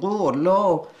חזרו או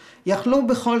לא. יכלו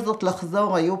בכל זאת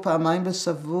לחזור, היו פעמיים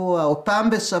בשבוע, או פעם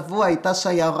בשבוע הייתה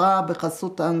שיירה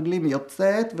בחסות האנגלים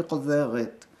יוצאת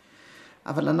וחוזרת.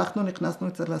 אבל אנחנו נכנסנו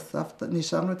אצל הסבתא,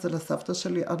 נשארנו אצל הסבתא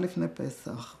שלי עד לפני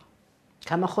פסח.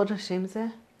 כמה חודשים זה?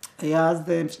 היה אז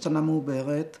שנה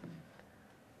מעוברת,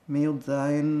 מי"ז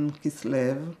כסלו,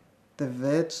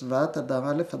 טבת, שבט, אדר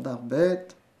א', אדר ב',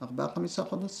 4-5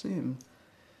 חודשים.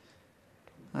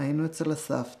 היינו אצל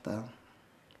הסבתא,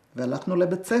 והלכנו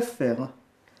לבית ספר.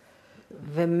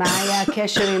 ומה היה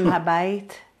הקשר עם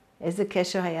הבית? איזה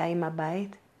קשר היה עם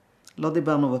הבית? לא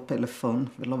דיברנו בפלאפון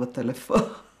ולא בטלפון,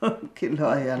 כי לא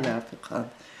היה לאף אחד.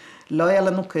 לא היה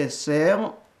לנו קשר.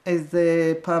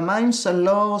 איזה 2-3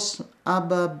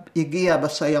 אבא הגיע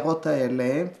בשיירות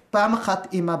האלה, פעם אחת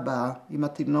אמא באה, עם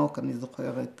התינוק, אני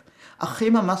זוכרת. אחי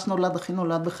ממש נולד, אחי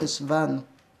נולד בחשוון.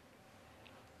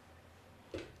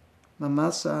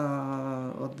 ממש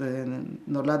עוד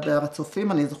נולד בהר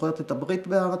הצופים, אני זוכרת את הברית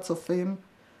בהר הצופים,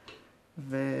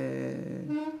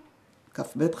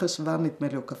 וכ"ב חשוון, נדמה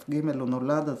לי, או כ"ג הוא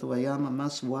נולד, אז הוא היה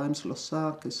ממש 2-3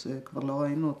 כשכבר לא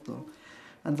ראינו אותו.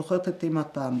 אני זוכרת את אמא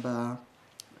פעם באה.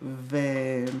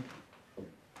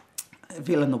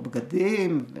 הביא לנו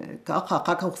בגדים, וככה,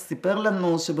 אחר כך הוא סיפר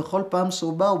לנו שבכל פעם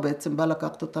שהוא בא, הוא בעצם בא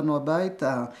לקחת אותנו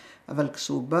הביתה, אבל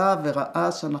כשהוא בא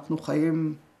וראה שאנחנו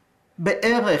חיים,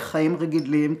 בערך חיים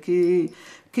רגילים,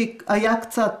 כי היה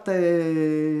קצת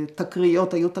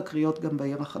תקריות, היו תקריות גם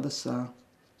בעיר החדשה.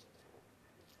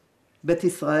 בית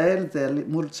ישראל, זה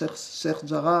מול שייח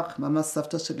ג'ראח, ממש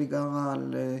סבתא שלי גרה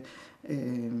על...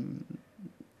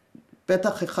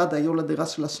 פתח אחד היו לדירה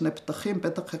שלה 2 פתחים,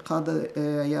 פתח אחד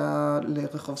היה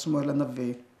לרחוב שמואל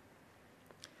הנביא.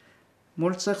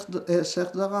 מול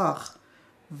שייח ג'ראח.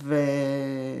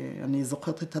 ואני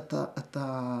זוכרת את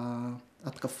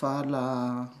ההתקפה על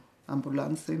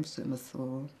האמבולנסים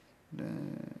שנסעו.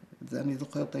 זה אני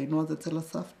זוכרת, היינו אז אצל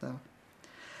הסבתא.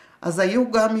 אז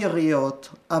היו גם יריות,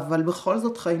 אבל בכל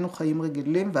זאת חיינו חיים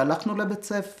רגילים, והלכנו לבית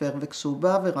ספר, וכשהוא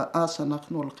בא וראה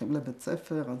שאנחנו הולכים לבית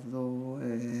ספר, אז הוא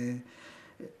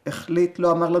החליט,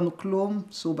 לא אמר לנו כלום,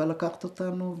 שהוא בא לקחת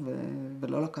אותנו,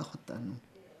 ולא לקח אותנו.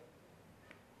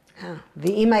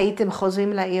 ואם הייתם חוזרים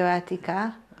לעיר העתיקה?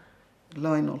 לא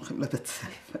היינו הולכים לבית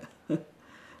ספר,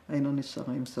 היינו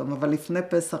נשארים שם, אבל לפני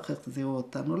פסח החזירו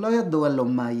אותנו, לא ידוע לו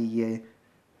מה יהיה.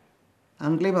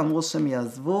 האנגלים אמרו שהם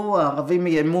יעזבו, הערבים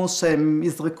איימו שהם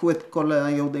יזרקו את כל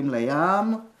היהודים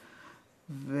לים,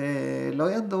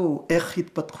 ולא ידעו איך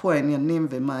יתפתחו העניינים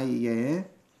ומה יהיה,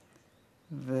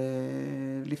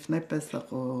 ולפני פסח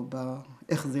הוא בא,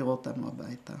 החזירו אותנו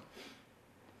הביתה.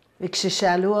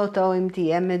 וכששאלו אותו אם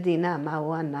תהיה מדינה, מה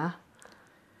הוא ענה?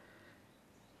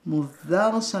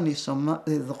 מוזר שאני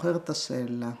זוכרת את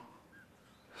השאלה.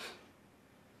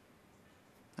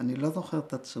 אני לא זוכרת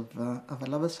את התשובה,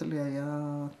 אבל אבא שלי היה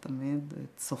תמיד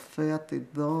צופה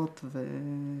עתידות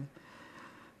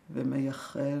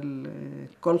ומייחל,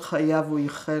 כל חייו הוא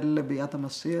ייחל לביאת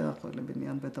המשיח או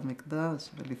לבניין בית המקדש,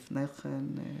 ולפני כן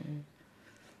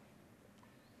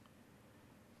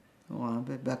הוא ראה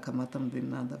בהקמת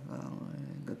המדינה דבר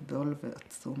גדול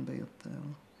ועצום ביותר.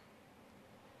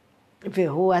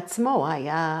 והוא עצמו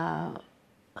היה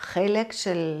חלק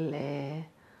של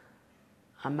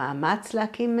המאמץ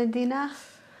להקים מדינה?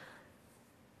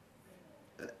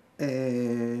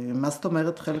 מה זאת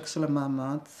אומרת חלק של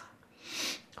המאמץ?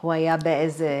 הוא היה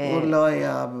באיזה... הוא לא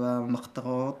היה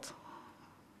במחתרות.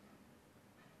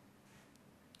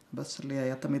 אבא שלי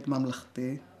היה תמיד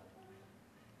ממלכתי.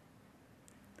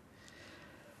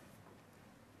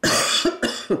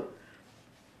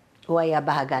 הוא היה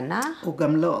בהגנה? הוא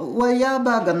גם לא, הוא היה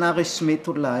בהגנה רשמית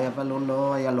אולי, אבל הוא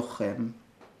לא היה לוחם.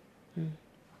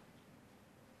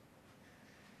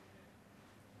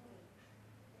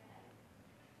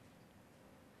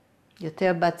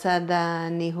 יותר בצד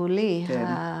הניהולי, כן,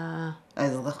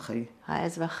 האזרחי.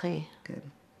 האזרחי. כן.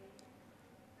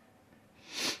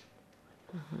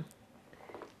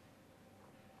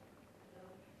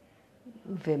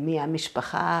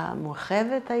 ומהמשפחה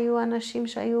המורחבת היו אנשים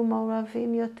שהיו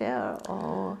מעורבים יותר,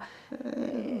 או...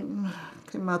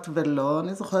 כמעט ולא.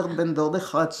 אני זוכרת בן דוד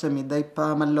אחד שמדי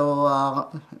פעם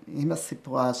אמא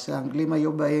סיפרה שהאנגלים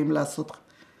היו באים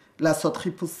לעשות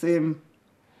חיפושים.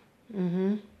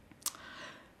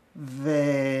 והם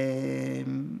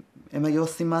היו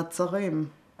עושים מעצרים.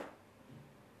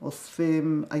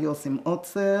 היו עושים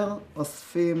עוצר,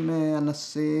 אוספים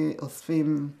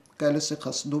כאלה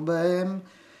שחשדו בהם,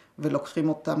 ולוקחים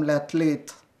אותם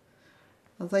להטלית.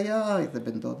 אז היה איזה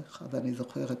בן דוד אחד, אני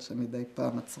זוכרת שמדי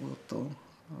פעם עצרו אותו,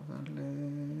 אבל...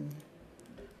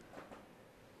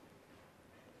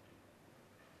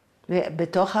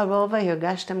 ובתוך הרובע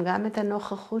הרגשתם גם את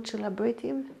הנוכחות של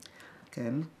הבריטים?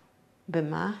 כן.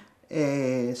 במה?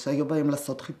 שהיו באים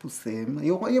לעשות חיפושים,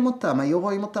 היו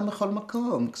רואים אותם בכל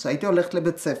מקום. כשהייתי הולכת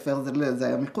לבית ספר, זה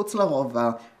היה מחוץ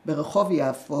לרובע, ברחוב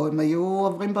יפו, הם היו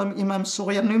עוברים עם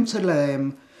המשוריינים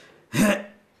שלהם.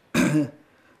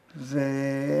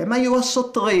 והם היו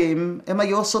השוטרים, הם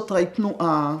היו השוטרי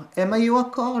תנועה, הם היו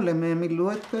הכל,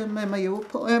 הם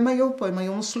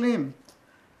היו מושלים.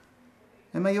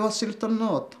 הם היו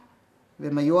השלטונות,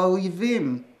 והם היו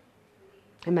האויבים.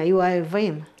 הם היו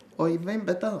האויבים. אויבים,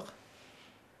 בטח.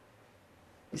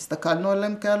 הסתכלנו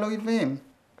עליהם כעל אויבים.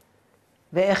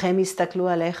 ואיך הם הסתכלו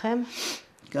עליכם?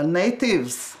 כעל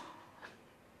נייטיבס.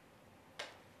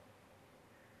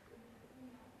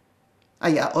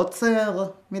 היה עוצר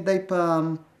מדי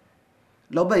פעם,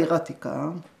 לא בעיר העתיקה,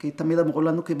 כי תמיד אמרו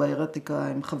לנו כי בעיר העתיקה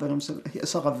הם חברים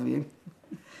יש ערבים,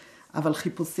 אבל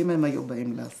חיפושים הם היו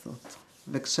באים לעשות.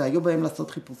 וכשהיו באים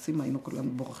לעשות חיפושים היינו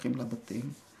כולנו בורחים לבתים,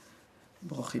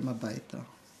 בורחים הביתה.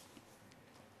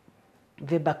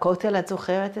 ובכותל את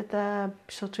זוכרת את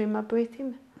השוטרים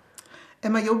הבריטים?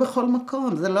 הם היו בכל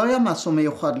מקום, זה לא היה משהו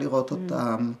מיוחד לראות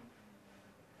אותם.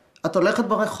 את הולכת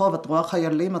ברחוב, את רואה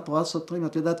חיילים, את רואה שוטרים,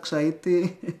 את יודעת,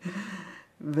 כשהייתי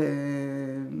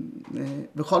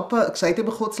ובכל פעם, כשהייתי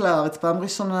בחוץ לארץ, פעם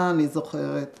ראשונה אני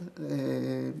זוכרת,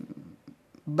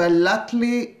 בלט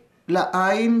לי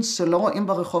לעין שלא רואים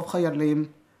ברחוב חיילים.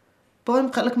 פה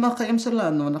הם חלק מהחיים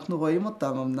שלנו, אנחנו רואים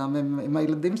אותם, אמנם הם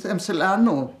הילדים שהם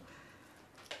שלנו.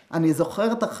 אני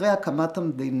זוכרת אחרי הקמת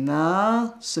המדינה,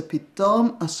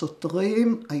 שפתאום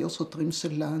השוטרים היו שוטרים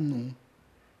שלנו.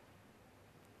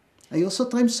 היו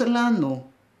שוטרים שלנו.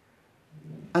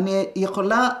 אני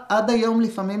יכולה עד היום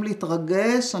לפעמים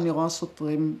להתרגש, אני רואה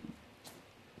שוטרים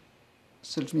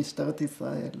של משטרת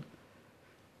ישראל.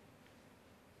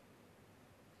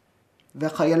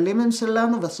 והחיילים הם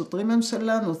שלנו והשוטרים הם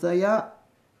שלנו, זה היה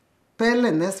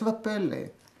פלא, נס ופלא.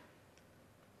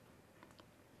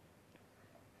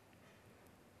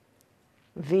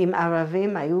 ועם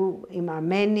ערבים היו, עם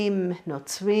ארמנים,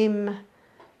 נוצרים,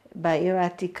 בעיר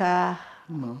העתיקה,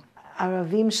 מה?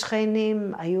 ערבים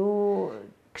שכנים, היו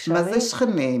קשרים. מה זה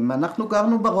שכנים? אנחנו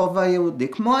גרנו ברובע היהודי,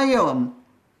 כמו היום.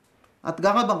 את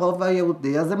גרה ברובע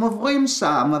היהודי, אז הם עוברים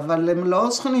שם, אבל הם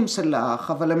לא שכנים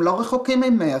שלך, אבל הם לא רחוקים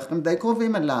ממך, הם די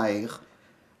קרובים אלייך.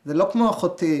 זה לא כמו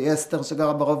אחותי אסתר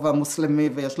שגרה ברובע המוסלמי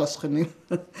ויש לה שכנים,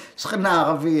 שכנה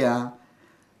ערבייה.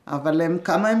 אבל הם,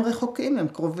 כמה הם רחוקים, הם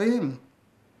קרובים.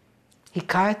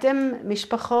 הכרתם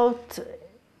משפחות?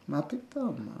 מה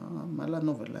פתאום? מה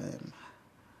לנו ולהם?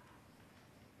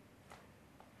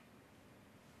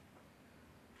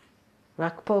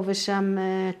 רק פה ושם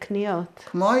קניות.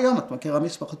 כמו היום, את מכירה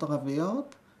משפחות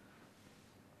ערביות?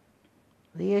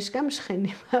 יש גם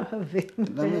שכנים ערבים,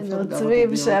 למה אפשר גם נוצרים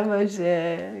בדיוק? שם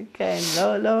כן,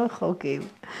 לא רחוקים.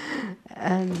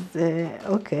 אז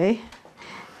אוקיי.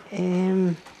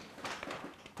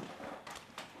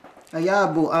 היה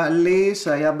אבו עלי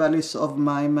שהיה בא לשאוב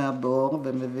מים מהבור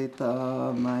ומביא את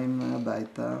המים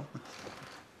הביתה.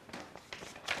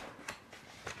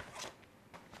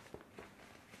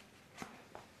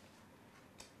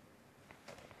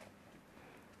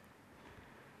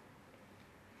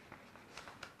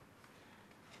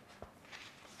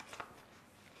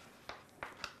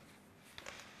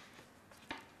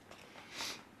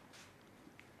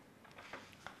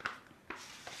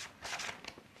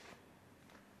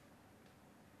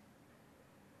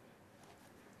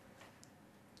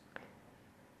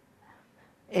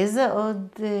 איזה עוד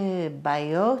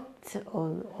בעיות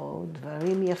או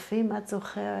דברים יפים את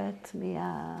זוכרת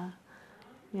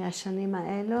מהשנים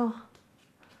האלו?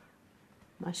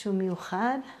 משהו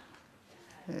מיוחד?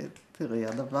 תראי,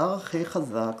 הדבר הכי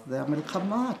חזק זה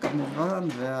המלחמה, כמובן,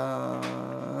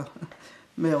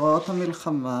 מאורעות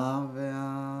המלחמה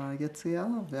והיציאה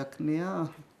והקנייה.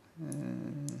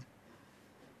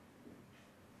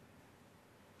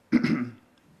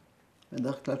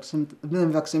 בדרך כלל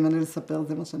כשמבקשים ממני לספר,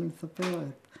 זה מה שאני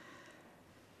מספרת.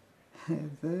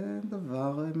 זה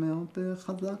דבר מאוד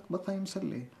חזק בחיים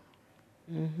שלי.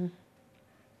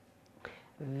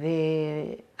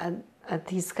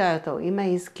 ואת הזכרת, או אמא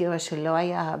הזכירה שלא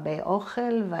היה הרבה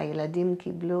אוכל, והילדים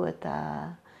קיבלו את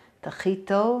הכי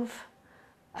טוב.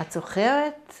 את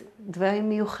זוכרת דברים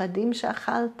מיוחדים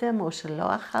שאכלתם, או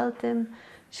שלא אכלתם,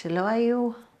 שלא היו?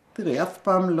 תראי, אף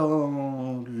פעם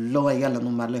לא היה לנו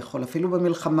מה לאכול. אפילו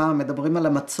במלחמה מדברים על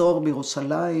המצור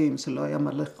בירושלים, שלא היה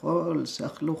מה לאכול,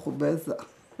 שאכלו חובזה.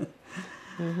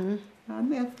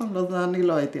 אני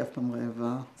לא הייתי אף פעם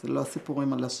רעבה. זה לא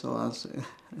הסיפורים על השואה,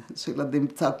 שילדים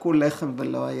צעקו לחם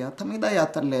ולא היה. תמיד היה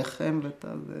את הלחם ואת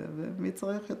זה, ומי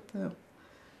צריך יותר?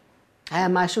 היה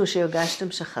משהו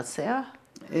שהרגשתם שחסר?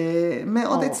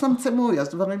 מאוד הצטמצמו, יש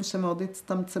דברים שמאוד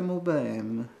הצטמצמו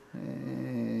בהם.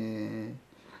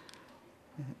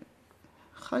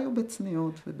 חיו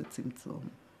בצניעות ובצמצום.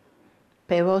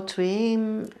 פירות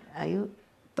טריים היו?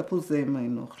 תפוזים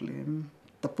היינו אוכלים,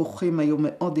 תפוחים היו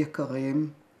מאוד יקרים.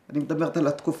 אני מדברת על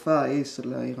התקופה ההיא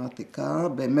של העיר העתיקה,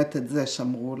 באמת את זה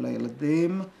שמרו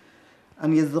לילדים.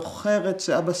 אני זוכרת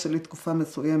שאבא שלי תקופה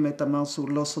מסוימת אמר שהוא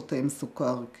לא שותה עם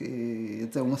סוכר, כי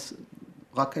את זה הוא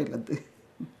רק הילדים.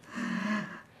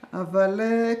 אבל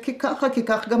כי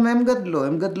כך גם הם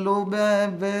גדלו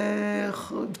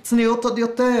בצניעות עוד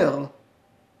יותר.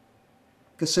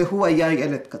 כשהוא היה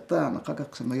ילד קטן, אחר כך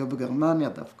כשהם היו בגרמניה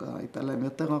דווקא הייתה להם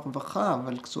יותר הרווחה,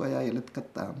 אבל כשהוא היה ילד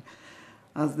קטן.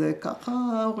 אז ככה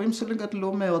ההורים שלי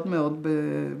גדלו מאוד מאוד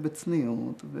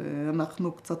בצניעות,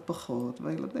 ואנחנו קצת פחות,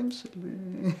 והילדים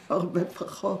שלי הרבה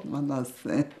פחות, מה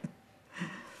נעשה?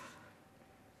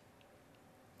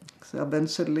 כשהבן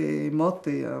שלי,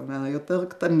 מוטי, מהיותר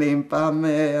קטנים, פעם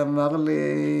אמר לי,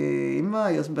 אמא,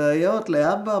 יש בעיות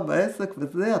לאבא בעסק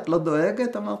וזה, את לא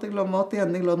דואגת? אמרתי לו, מוטי,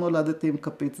 אני לא נולדתי עם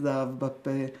כפית זהב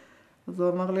בפה. אז הוא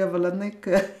אמר לי, אבל אני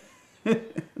כן.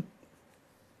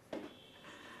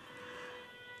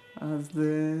 אז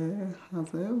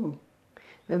זהו.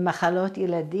 ומחלות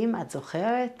ילדים, את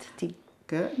זוכרת?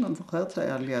 כן, אני זוכרת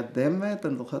שהיה לי אדמת,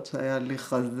 אני זוכרת שהיה לי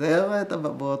חזרת,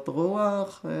 אבעבועות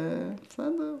רוח,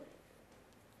 בסדר.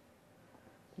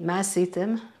 מה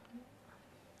עשיתם?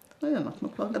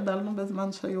 אנחנו כבר גדלנו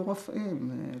בזמן שהיו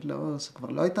רופאים, שכבר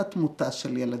לא הייתה תמותה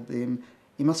של ילדים.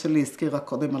 אמא שלי הזכירה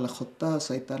קודם על אחותה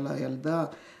שהייתה לה ילדה,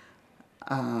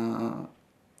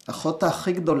 האחות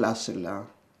הכי גדולה שלה,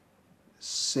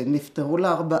 שנפטרו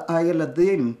לה 4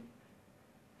 ילדים.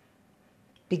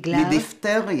 בגלל?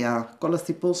 מדיפטריה. כל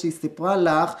הסיפור שהיא סיפרה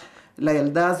לך,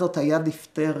 לילדה הזאת היה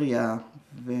דיפטריה.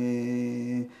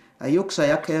 והיו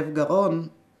כשהיה כאב גרון,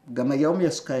 גם היום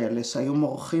יש כאלה שהיו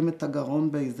מורחים את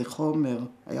הגרון באיזה חומר.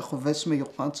 היה חובש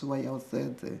מיוחד שהוא היה עושה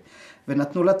את זה.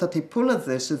 ונתנו לה את הטיפול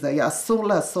הזה, שזה היה אסור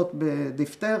לעשות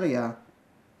בדיפטריה.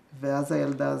 ואז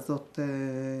הילדה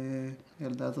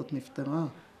הזאת נפטרה.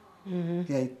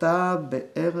 היא הייתה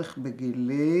בערך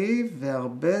בגילי,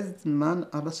 והרבה זמן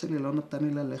אבא שלי לא נתן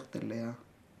לי ללכת אליה.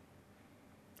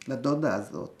 לדודה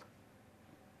הזאת.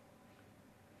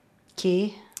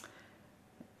 כי?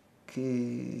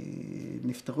 כי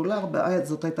נפטרו לה 4,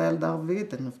 זאת הייתה ילדה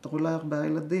ערבית, נפטרו לה 4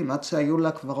 ילדים. עד שהיו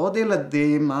לה כבר עוד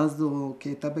ילדים, כי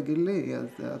היא הייתה בגילי, אז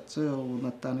עד שהוא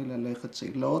נתן לי ללכת,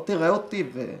 שהיא לא תראה אותי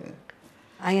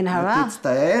עין הרע.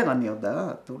 ותצטער, אני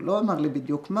יודעת. הוא לא אמר לי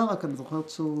בדיוק מה, רק אני זוכרת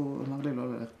שהוא אמר לי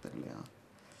לא ללכת אליה.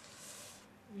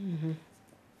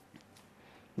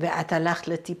 ואת הלכת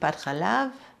לטיפת חלב?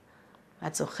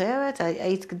 את זוכרת?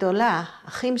 היית גדולה,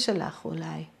 אחים שלך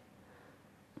אולי.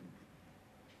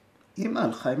 אמא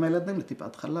הלכה עם הילדים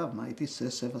לטיפת חלב, מה הייתי 6,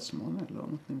 7, 8, לא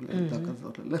נותנים לילדה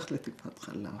כזאת ללכת לטיפת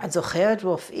חלב. את זוכרת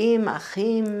רופאים,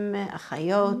 אחים,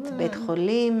 אחיות, בית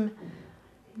חולים?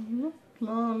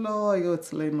 לא היו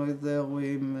אצלנו איזה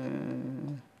אירועים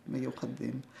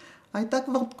מיוחדים. הייתה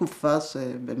כבר תקופה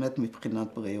שבאמת מבחינת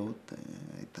בריאות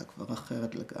הייתה כבר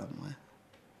אחרת לגמרי.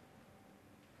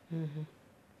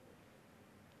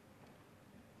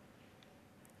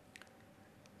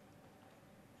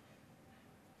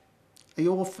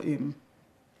 היו רופאים,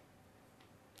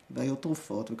 והיו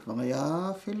תרופות, וכבר היה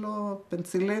אפילו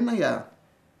פנצילין היה.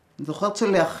 אני זוכרת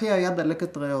שלאחי היה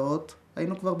דלקת ריאות,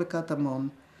 היינו כבר בקטמון,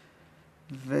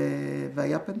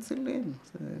 והיה פנצילין,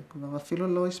 זה כבר אפילו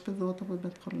לא השפזו אותו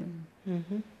בבית חולים.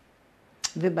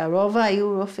 וברובע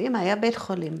היו רופאים, היה בית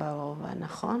חולים ברובע,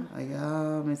 נכון?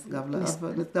 היה משגב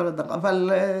לדרום,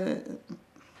 אבל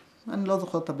אני לא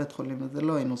זוכרת את הבית חולים הזה,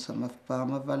 לא היינו שם אף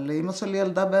פעם, אבל אמא שלי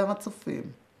ילדה בהר הצופים.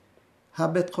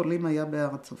 הבית חולים היה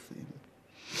בהר הצופים.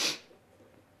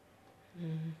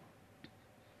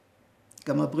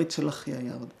 גם הברית של אחי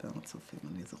היה עוד בהר הצופים,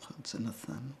 אני זוכרת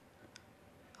שנסענו.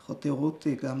 אחותי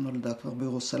רותי גם נולדה כבר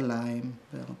בירושלים,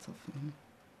 בהר הצופים.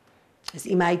 אז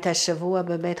אמא הייתה שבוע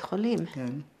בבית חולים.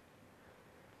 כן.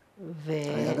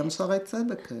 היה גם שערי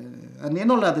צדק. אני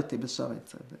נולדתי בשערי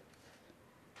צדק.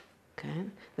 כן.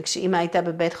 וכשאמא הייתה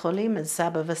בבית חולים, אז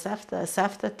סבא וסבתא,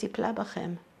 סבתא טיפלה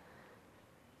בכם.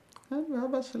 כן,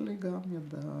 ואבא שלי גם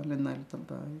ידע לנהל את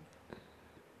הבית.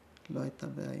 לא הייתה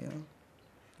בעיה.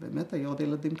 באמת היו עוד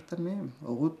ילדים קטנים.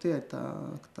 רותי הייתה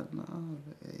קטנה,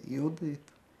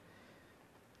 ויהודית.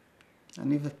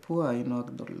 אני ופועה היינו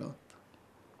הגדולות.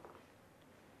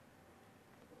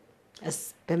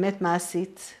 אז באמת מה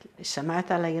עשית?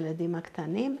 שמעת על הילדים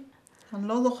הקטנים? אני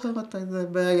לא זוכרת איזה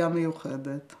בעיה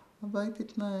מיוחדת. הבית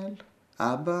התנהל.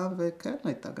 אבא, וכן,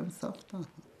 הייתה גם סבתא.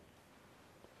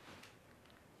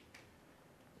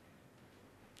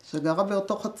 שגרה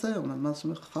באותו חצר, ממש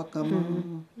מרחק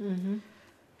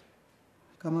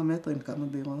כמה מטרים, כמה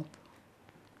דירות.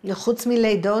 חוץ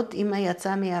מלידות, אמא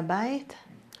יצאה מהבית?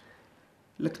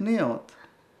 לקניות.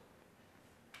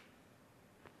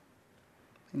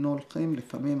 היינו הולכים,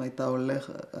 לפעמים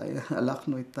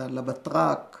הלכנו איתה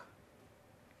לבטרק,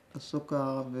 בשוק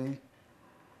הערבי.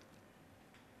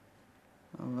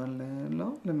 אבל לא,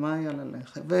 למה היה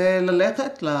ללכת?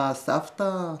 וללכת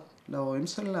לסבתא, להורים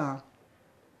שלה.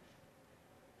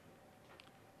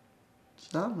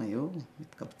 שם היו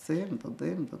מתקבצים,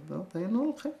 דודים, דודות, היינו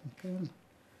הולכים, כן.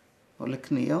 או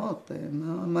לקניות,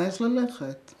 מה יש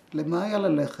ללכת? למה היה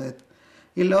ללכת?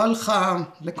 היא לא הלכה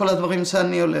לכל הדברים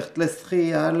שאני הולכת,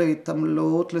 לשחייה,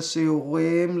 להתעמלות,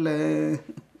 לשיעורים,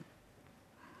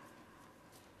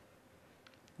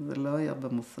 זה לא היה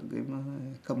במושגים,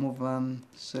 כמובן,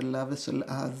 שלה ושל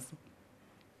אז.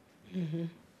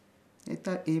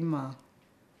 הייתה אימא,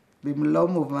 במלוא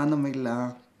מובן המילה.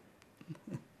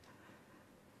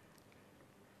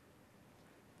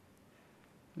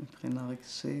 מבחינה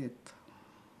רגשית,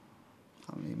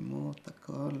 חמימות,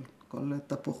 הכל, כל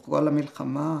תפוך, כל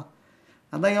המלחמה,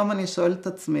 עד היום אני שואלת את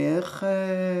עצמי, איך,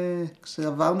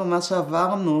 כשעברנו מה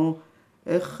שעברנו,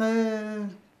 איך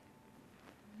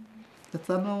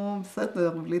יצאנו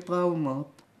בסדר, בלי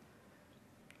טראומות,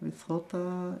 בזכות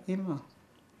האמא.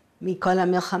 מכל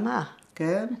המלחמה.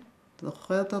 כן,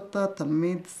 זוכרת אותה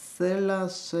תמיד סלע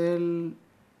של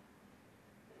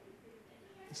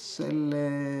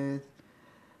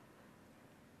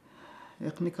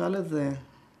איך נקרא לזה?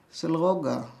 של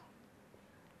רוגע.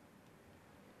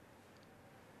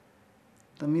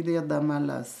 תמיד היא ידעה מה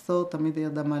לעשות, תמיד היא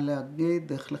ידעה מה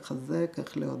להגיד, איך לחזק,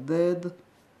 איך לעודד,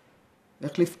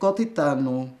 איך לבכות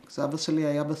איתנו. כשאבא שלי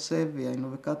היה בשבי,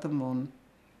 היינו בקטמון,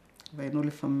 והיינו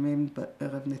לפעמים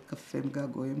בערב נתקפים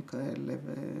געגועים כאלה,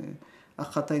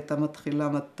 ואחת הייתה מתחילה,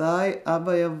 מתי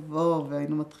אבא יבוא?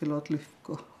 והיינו מתחילות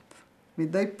לבכות.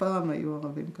 מדי פעם היו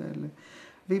ערבים כאלה.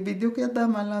 והיא בדיוק ידעה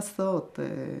מה לעשות,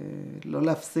 לא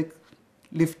להפסיק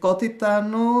לבכות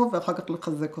איתנו, ואחר כך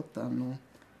לחזק אותנו.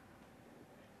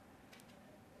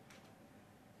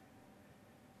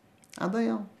 עד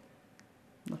היום.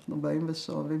 אנחנו באים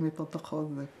ושואבים מפה את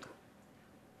החוזק.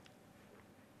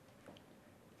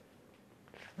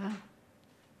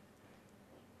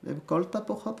 ובכל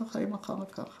תפוחות החיים אחר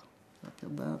כך, את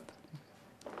יודעת,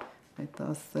 הייתה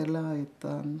הסלע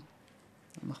האיתן,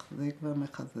 המחזיק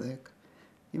והמחזק.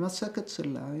 עם השקט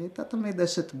שלה, היא הייתה תמיד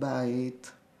אשת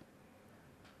בית.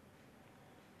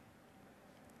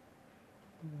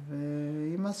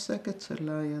 ועם השקט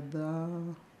שלה ידעה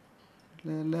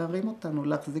להרים אותנו,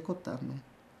 להחזיק אותנו.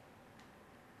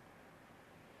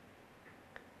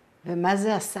 ומה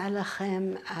זה עשה לכם,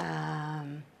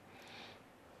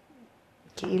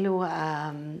 כאילו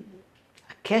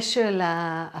הקשר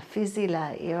הפיזי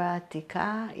לעיר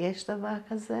העתיקה, יש דבר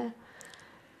כזה?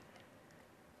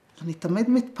 אני תמיד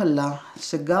מתפלאה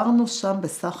שגרנו שם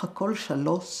בסך הכל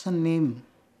 3 שנים.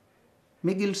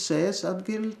 מגיל 6 עד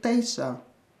גיל 9.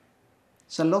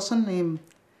 3 שנים.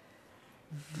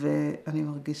 ואני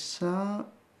מרגישה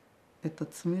את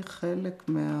עצמי חלק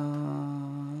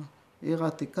מהעיר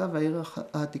העתיקה, והעיר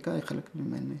העתיקה היא חלק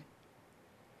ממני.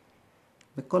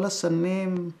 בכל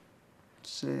השנים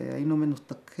שהיינו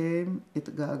מנותקים,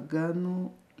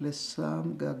 התגעגענו לשם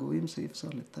געגועים שאי אפשר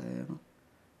לתאר.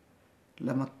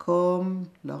 למקום,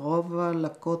 לרובע,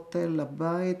 לכותל,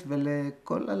 לבית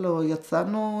ולכל הלא.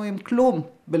 יצאנו עם כלום,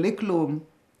 בלי כלום.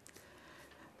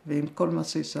 ועם כל מה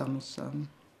שהשארנו שם.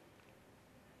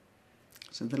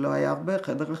 שזה לא היה הרבה,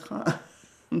 חדר אחד,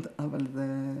 אבל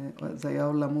זה היה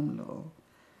עולם ומלואו.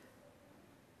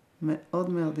 מאוד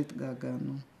מאוד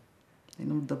התגעגענו.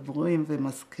 היינו מדברים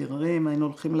ומזכירים, היינו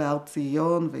הולכים להר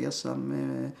ציון ויש שם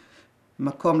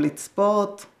מקום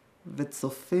לצפות,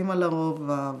 וצופים על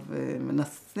הרובע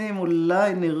ומנסים,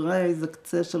 אולי נראה איזה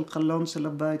קצה של חלון של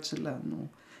הבית שלנו.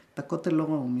 את הכותל לא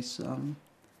ראו משם,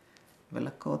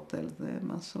 ולכותל זה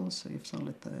משהו שאי אפשר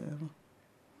לתאר.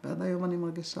 ועד היום אני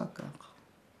מרגישה כך.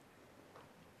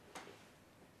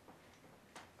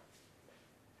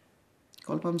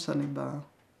 כל פעם שאני באה,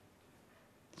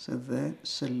 שזה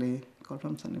שלי, כל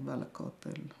פעם שאני באה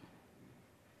לכותל.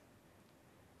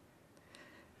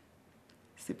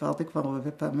 סיפרתי כבר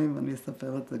הרבה פעמים, ואני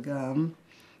אספר את זה גם,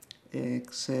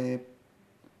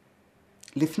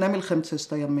 לפני מלחמת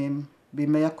 6 הימים,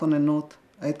 בימי הכוננות,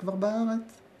 היית כבר בארץ?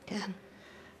 כן.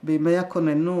 בימי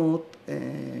הכוננות,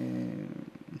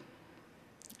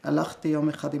 הלכתי יום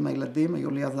אחד עם הילדים,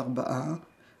 היו לי אז 4,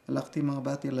 הלכתי עם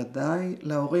 4 ילדיי,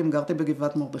 להורים, גרתי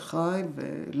בגבעת מרדכי,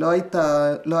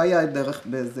 ולא היה דרך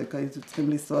בזק, הייתי צריכים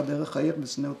לנסוע דרך העיר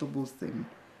ב2 אוטובוסים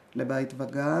לבית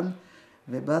וגן,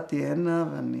 ובאתי הנה,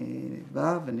 ואני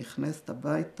באה ונכנסת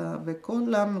הביתה,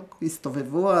 וכולם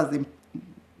הסתובבו אז עם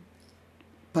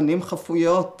פנים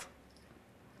חפויות.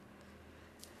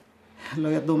 לא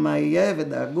ידעו מה יהיה,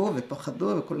 ודאגו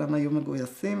ופחדו, וכולם היו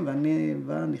מגויסים, ואני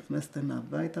באה, נכנסת הנה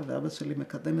הביתה, ואבא שלי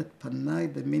מקדם את פניי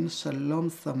במין שלום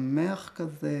שמח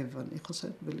כזה, ואני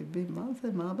חושבת בליבי, מה זה?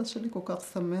 מה אבא שלי כל כך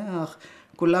שמח?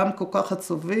 כולם כל כך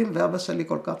עצובים, ואבא שלי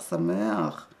כל כך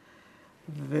שמח.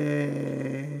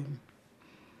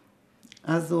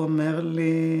 אז הוא אומר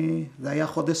לי, זה היה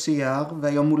חודש אייר,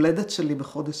 והיום הולדת שלי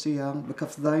בחודש אייר,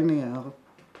 בכ"ז אייר.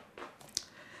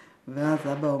 ואז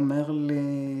אבא אומר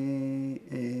לי,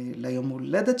 ליום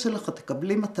הולדת שלך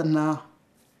תקבלי מתנה.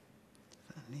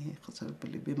 ואני חושבת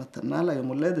בליבי, מתנה ליום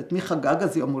הולדת? מי חגג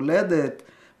אז יום הולדת?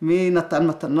 מי נתן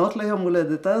מתנות ליום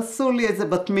הולדת? עשו לי איזה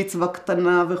בת מצווה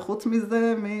קטנה, וחוץ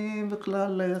מזה, מי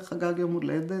בכלל חגג יום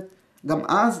הולדת? גם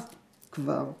אז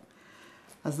כבר.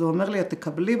 אז הוא אומר לי, את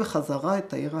תקבלי בחזרה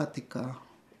את העיר העתיקה.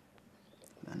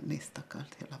 ואני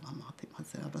הסתכלתי עליו, אמרתי, מה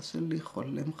זה אבא שלי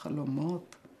חולם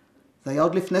חלומות? זה היה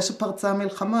עוד לפני שפרצה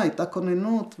המלחמה, הייתה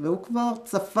כוננות, והוא כבר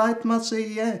צפה את מה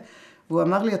שיהיה. והוא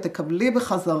אמר לי, את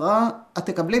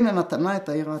תקבלי ממתנה את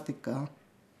העיר העתיקה.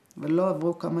 ולא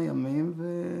עברו כמה ימים,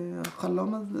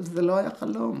 והחלום הזה, זה לא היה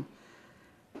חלום.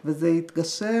 וזה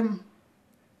התגשם.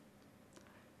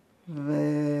 וזאת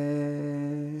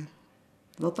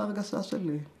ההרגשה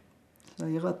שלי.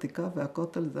 שהעיר העתיקה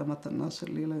והכותל זה המתנה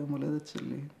שלי ליום הולדת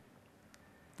שלי.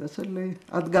 זה שלי.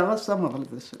 את גרה שם, אבל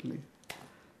זה שלי.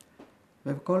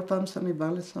 וכל פעם שאני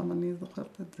באה לשם, אני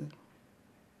זוכרת את זה.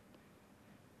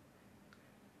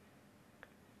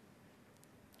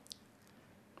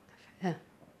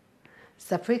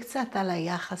 ספרי קצת על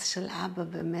היחס של אבא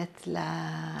באמת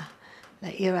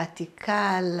לעיר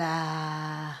העתיקה,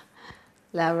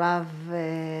 לרב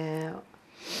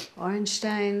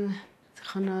אורנשטיין,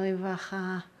 זיכרונו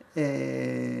לברכה.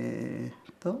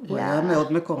 טוב, הוא היה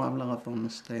מאוד מקורב לרב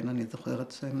אורנשטיין, אני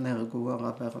זוכרת שהם נהרגו,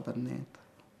 הרב והרבנית.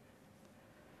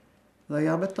 זה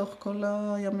היה בתוך כל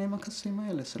הימים הקשים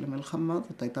האלה של המלחמה.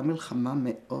 זאת הייתה מלחמה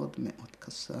מאוד מאוד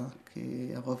קשה,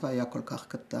 כי הרובע היה כל כך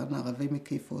קטן, הערבים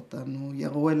הקיפו אותנו,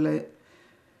 ירו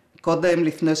קודם,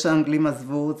 לפני שהאנגלים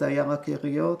עזבו, זה היה רק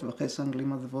יריות, ואחרי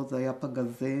שהאנגלים עזבו זה היה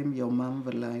פגזים, יומם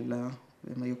ולילה,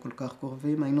 והם היו כל כך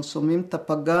קרובים. היינו שומעים את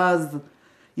הפגז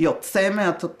יוצא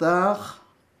מהתותח,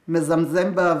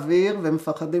 מזמזם באוויר,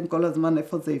 ומפחדים כל הזמן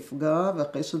איפה זה יפגע,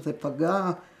 ואחרי שזה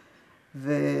פגע,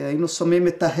 והיינו שומעים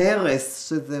את ההרס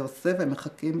שזה עושה,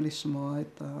 ומחכים לשמוע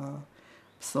את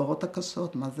הבשורות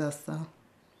הקשות, מה זה עשה.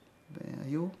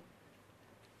 והיו.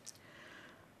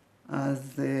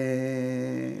 אז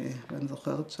אני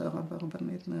זוכרת שהרב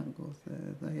והרבנית נהרגו,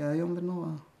 זה היה איום ונורא.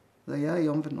 זה היה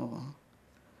איום ונורא.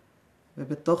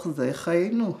 ובתוך זה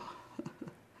חיינו.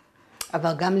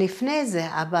 אבל גם לפני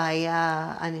זה, אבא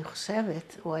היה, אני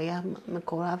חושבת, הוא היה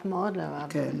מקורב מאוד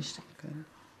לרב אורנשטיין. כן, כן.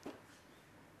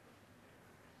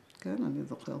 כן, אני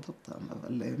זוכרת אותם,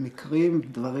 אבל מקרים,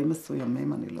 דברים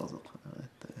מסוימים אני לא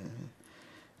זוכרת.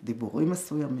 דיבורים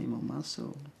מסוימים או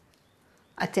משהו.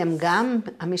 אתם גם,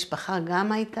 המשפחה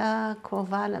גם הייתה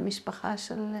קרובה למשפחה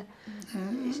של...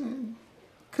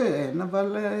 כן,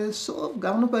 אבל שוב,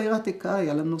 גרנו בעיר העתיקה,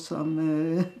 היה לנו שם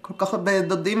כל כך הרבה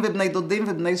דודים ובני דודים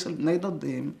ובני של בני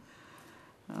דודים.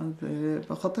 אז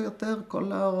פחות או יותר,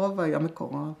 כל הרוב היה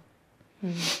מקורב.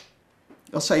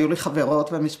 או שהיו לי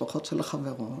חברות והמשפחות של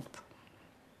החברות.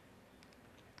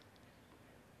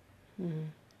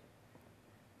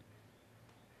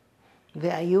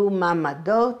 והיו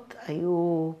מעמדות,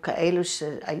 היו כאלו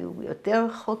שהיו יותר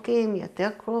רחוקים, יותר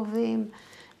קרובים.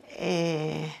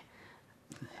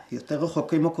 יותר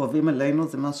רחוקים או קרובים אלינו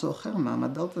זה משהו אחר,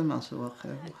 מעמדות זה משהו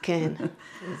אחר. כן.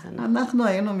 אנחנו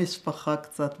היינו משפחה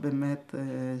קצת באמת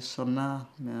שונה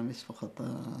מהמשפחות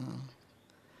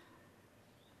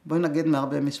בואי נגיד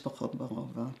מהרבה משפחות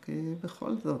ברובע, כי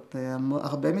בכל זאת,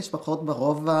 הרבה משפחות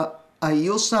ברובע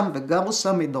היו שם וגרו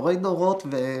שם מדורי דורות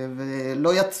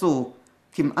ולא יצאו,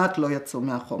 כמעט לא יצאו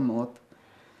מהחומות.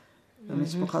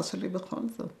 המשפחה שלי בכל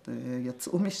זאת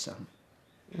יצאו משם.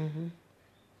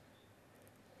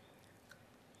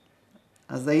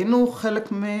 אז היינו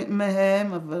חלק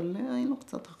מהם, אבל היינו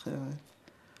קצת אחרת.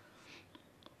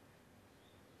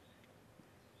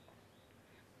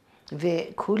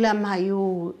 וכולם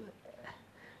היו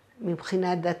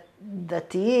מבחינת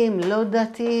דתיים, לא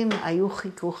דתיים, היו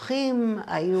חיכוכים,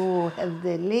 היו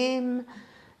הבדלים,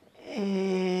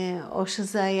 או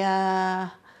שזה היה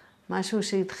משהו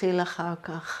שהתחיל אחר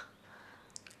כך.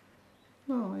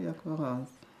 לא, היה כבר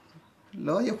אז.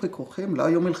 לא היו חיכוכים, לא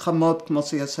היו מלחמות כמו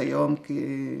שיש היום,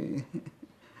 כי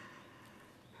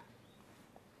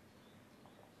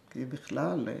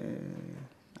בכלל,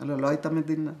 לא הייתה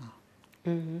מדינה.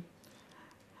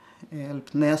 על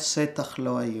פני השטח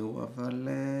לא היו, אבל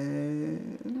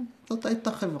זאת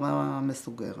הייתה חברה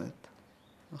מסוגרת.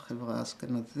 החברה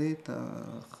האשכנזית,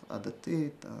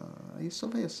 הדתית,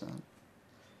 היישוב הישן.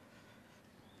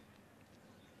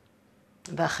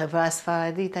 והחברה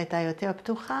הספרדית הייתה יותר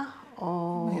פתוחה?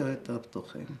 או... היו יותר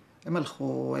פתוחים. הם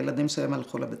הלכו, הילדים שהם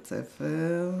הלכו לבית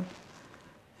ספר.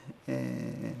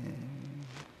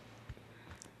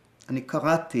 אני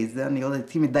קראתי, אני עוד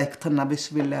הייתי מדי קטנה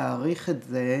בשביל להעריך את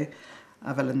זה,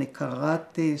 אבל אני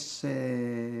קראתי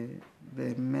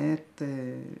שבאמת,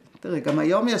 תראי, גם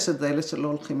היום יש את זה, אלה שלא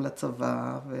הולכים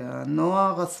לצבא,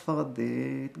 והנוער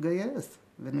הספרדי התגייס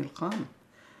ונלחם,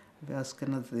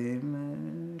 והאשכנזים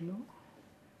לא.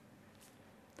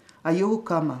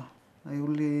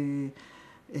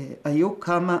 היו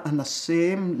כמה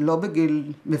אנשים, לא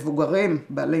בגיל מבוגרים,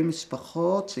 בעלי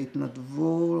משפחות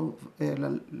שהתנדבו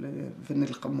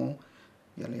ונלחמו.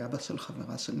 היה לי אבא של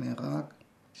חברה שנהרג,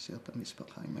 השאיר את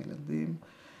המשפחה עם הילדים.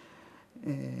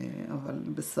 אבל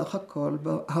בסך הכל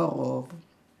הרוב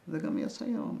זה גם יש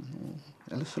היום.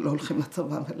 אלה שלא הולכים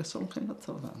לצבא ואלה שהולכים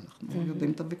לצבא, אנחנו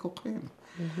יודעים את הוויכוחים.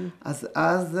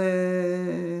 אז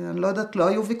אני לא יודעת, לא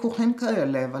היו ויכוחים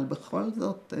כאלה, אבל בכל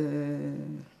זאת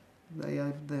זה היה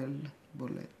הבדל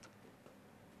בולט.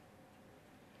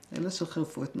 אלה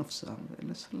שחירפו את נפשם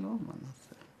ואלה שלא, מה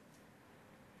נעשה?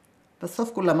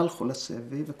 בסוף כולם הלכו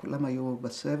לשבי וכולם היו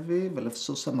בשבי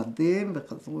ולבשו שם מדים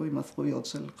וחזרו עם הזכויות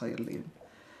של חיילים.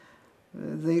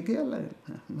 וזה הגיע להם,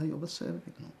 הם היו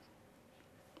בשבי.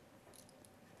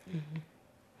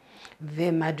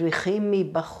 ומדריכים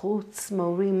מבחוץ,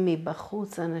 מורים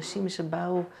מבחוץ, אנשים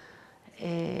שבאו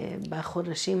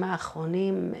בחודשים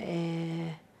האחרונים,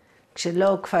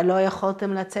 כבר לא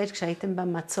יכולתם לצאת, כשהייתם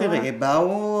במצור? תראי,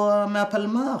 באו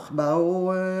מהפלמ"ח,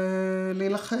 באו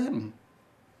להילחם.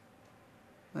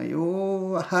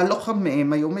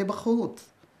 הלוחמים היו מבחוץ,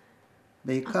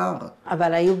 בעיקר.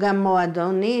 אבל היו גם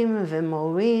מועדונים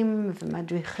ומורים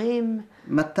ומדריכים.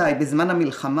 מתי? בזמן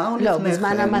המלחמה או לפני כן? לא,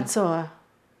 בזמן המצור.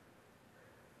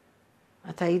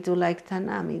 את היית אולי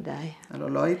קטנה מדי.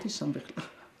 לא הייתי שם בכלל.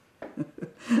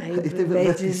 הייתי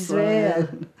בבית ישראל.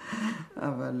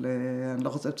 אבל אני לא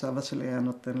חושבת שאבא שלי היה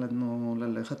נותן לנו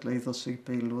ללכת לאיזושהי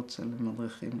פעילות של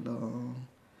מדריכים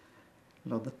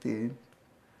לא דתיים.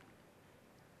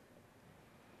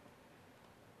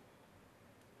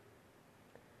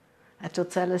 את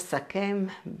רוצה לסכם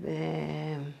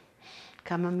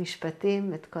בכמה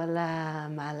משפטים את כל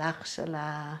המהלך של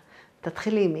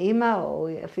תתחילי עם אמא, או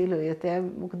אפילו יותר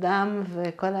מוקדם,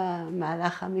 וכל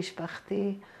המהלך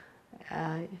המשפחתי,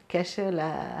 הקשר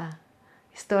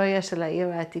להיסטוריה של העיר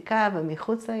העתיקה,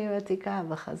 ומחוץ לעיר העתיקה,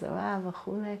 וחזרה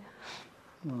וכו'.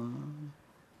 אני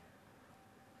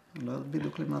לא יודעת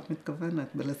בדיוק למה את מתכוונת,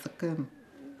 בלסכם.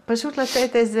 פשוט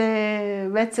לתת איזה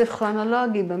רצף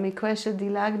כרונולוגי, במקרה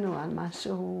שדילגנו על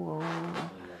משהו, או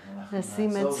לשים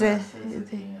את זה.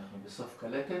 אנחנו בסוף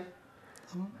קלקת.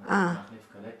 אנחנו נחליף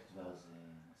קלקת.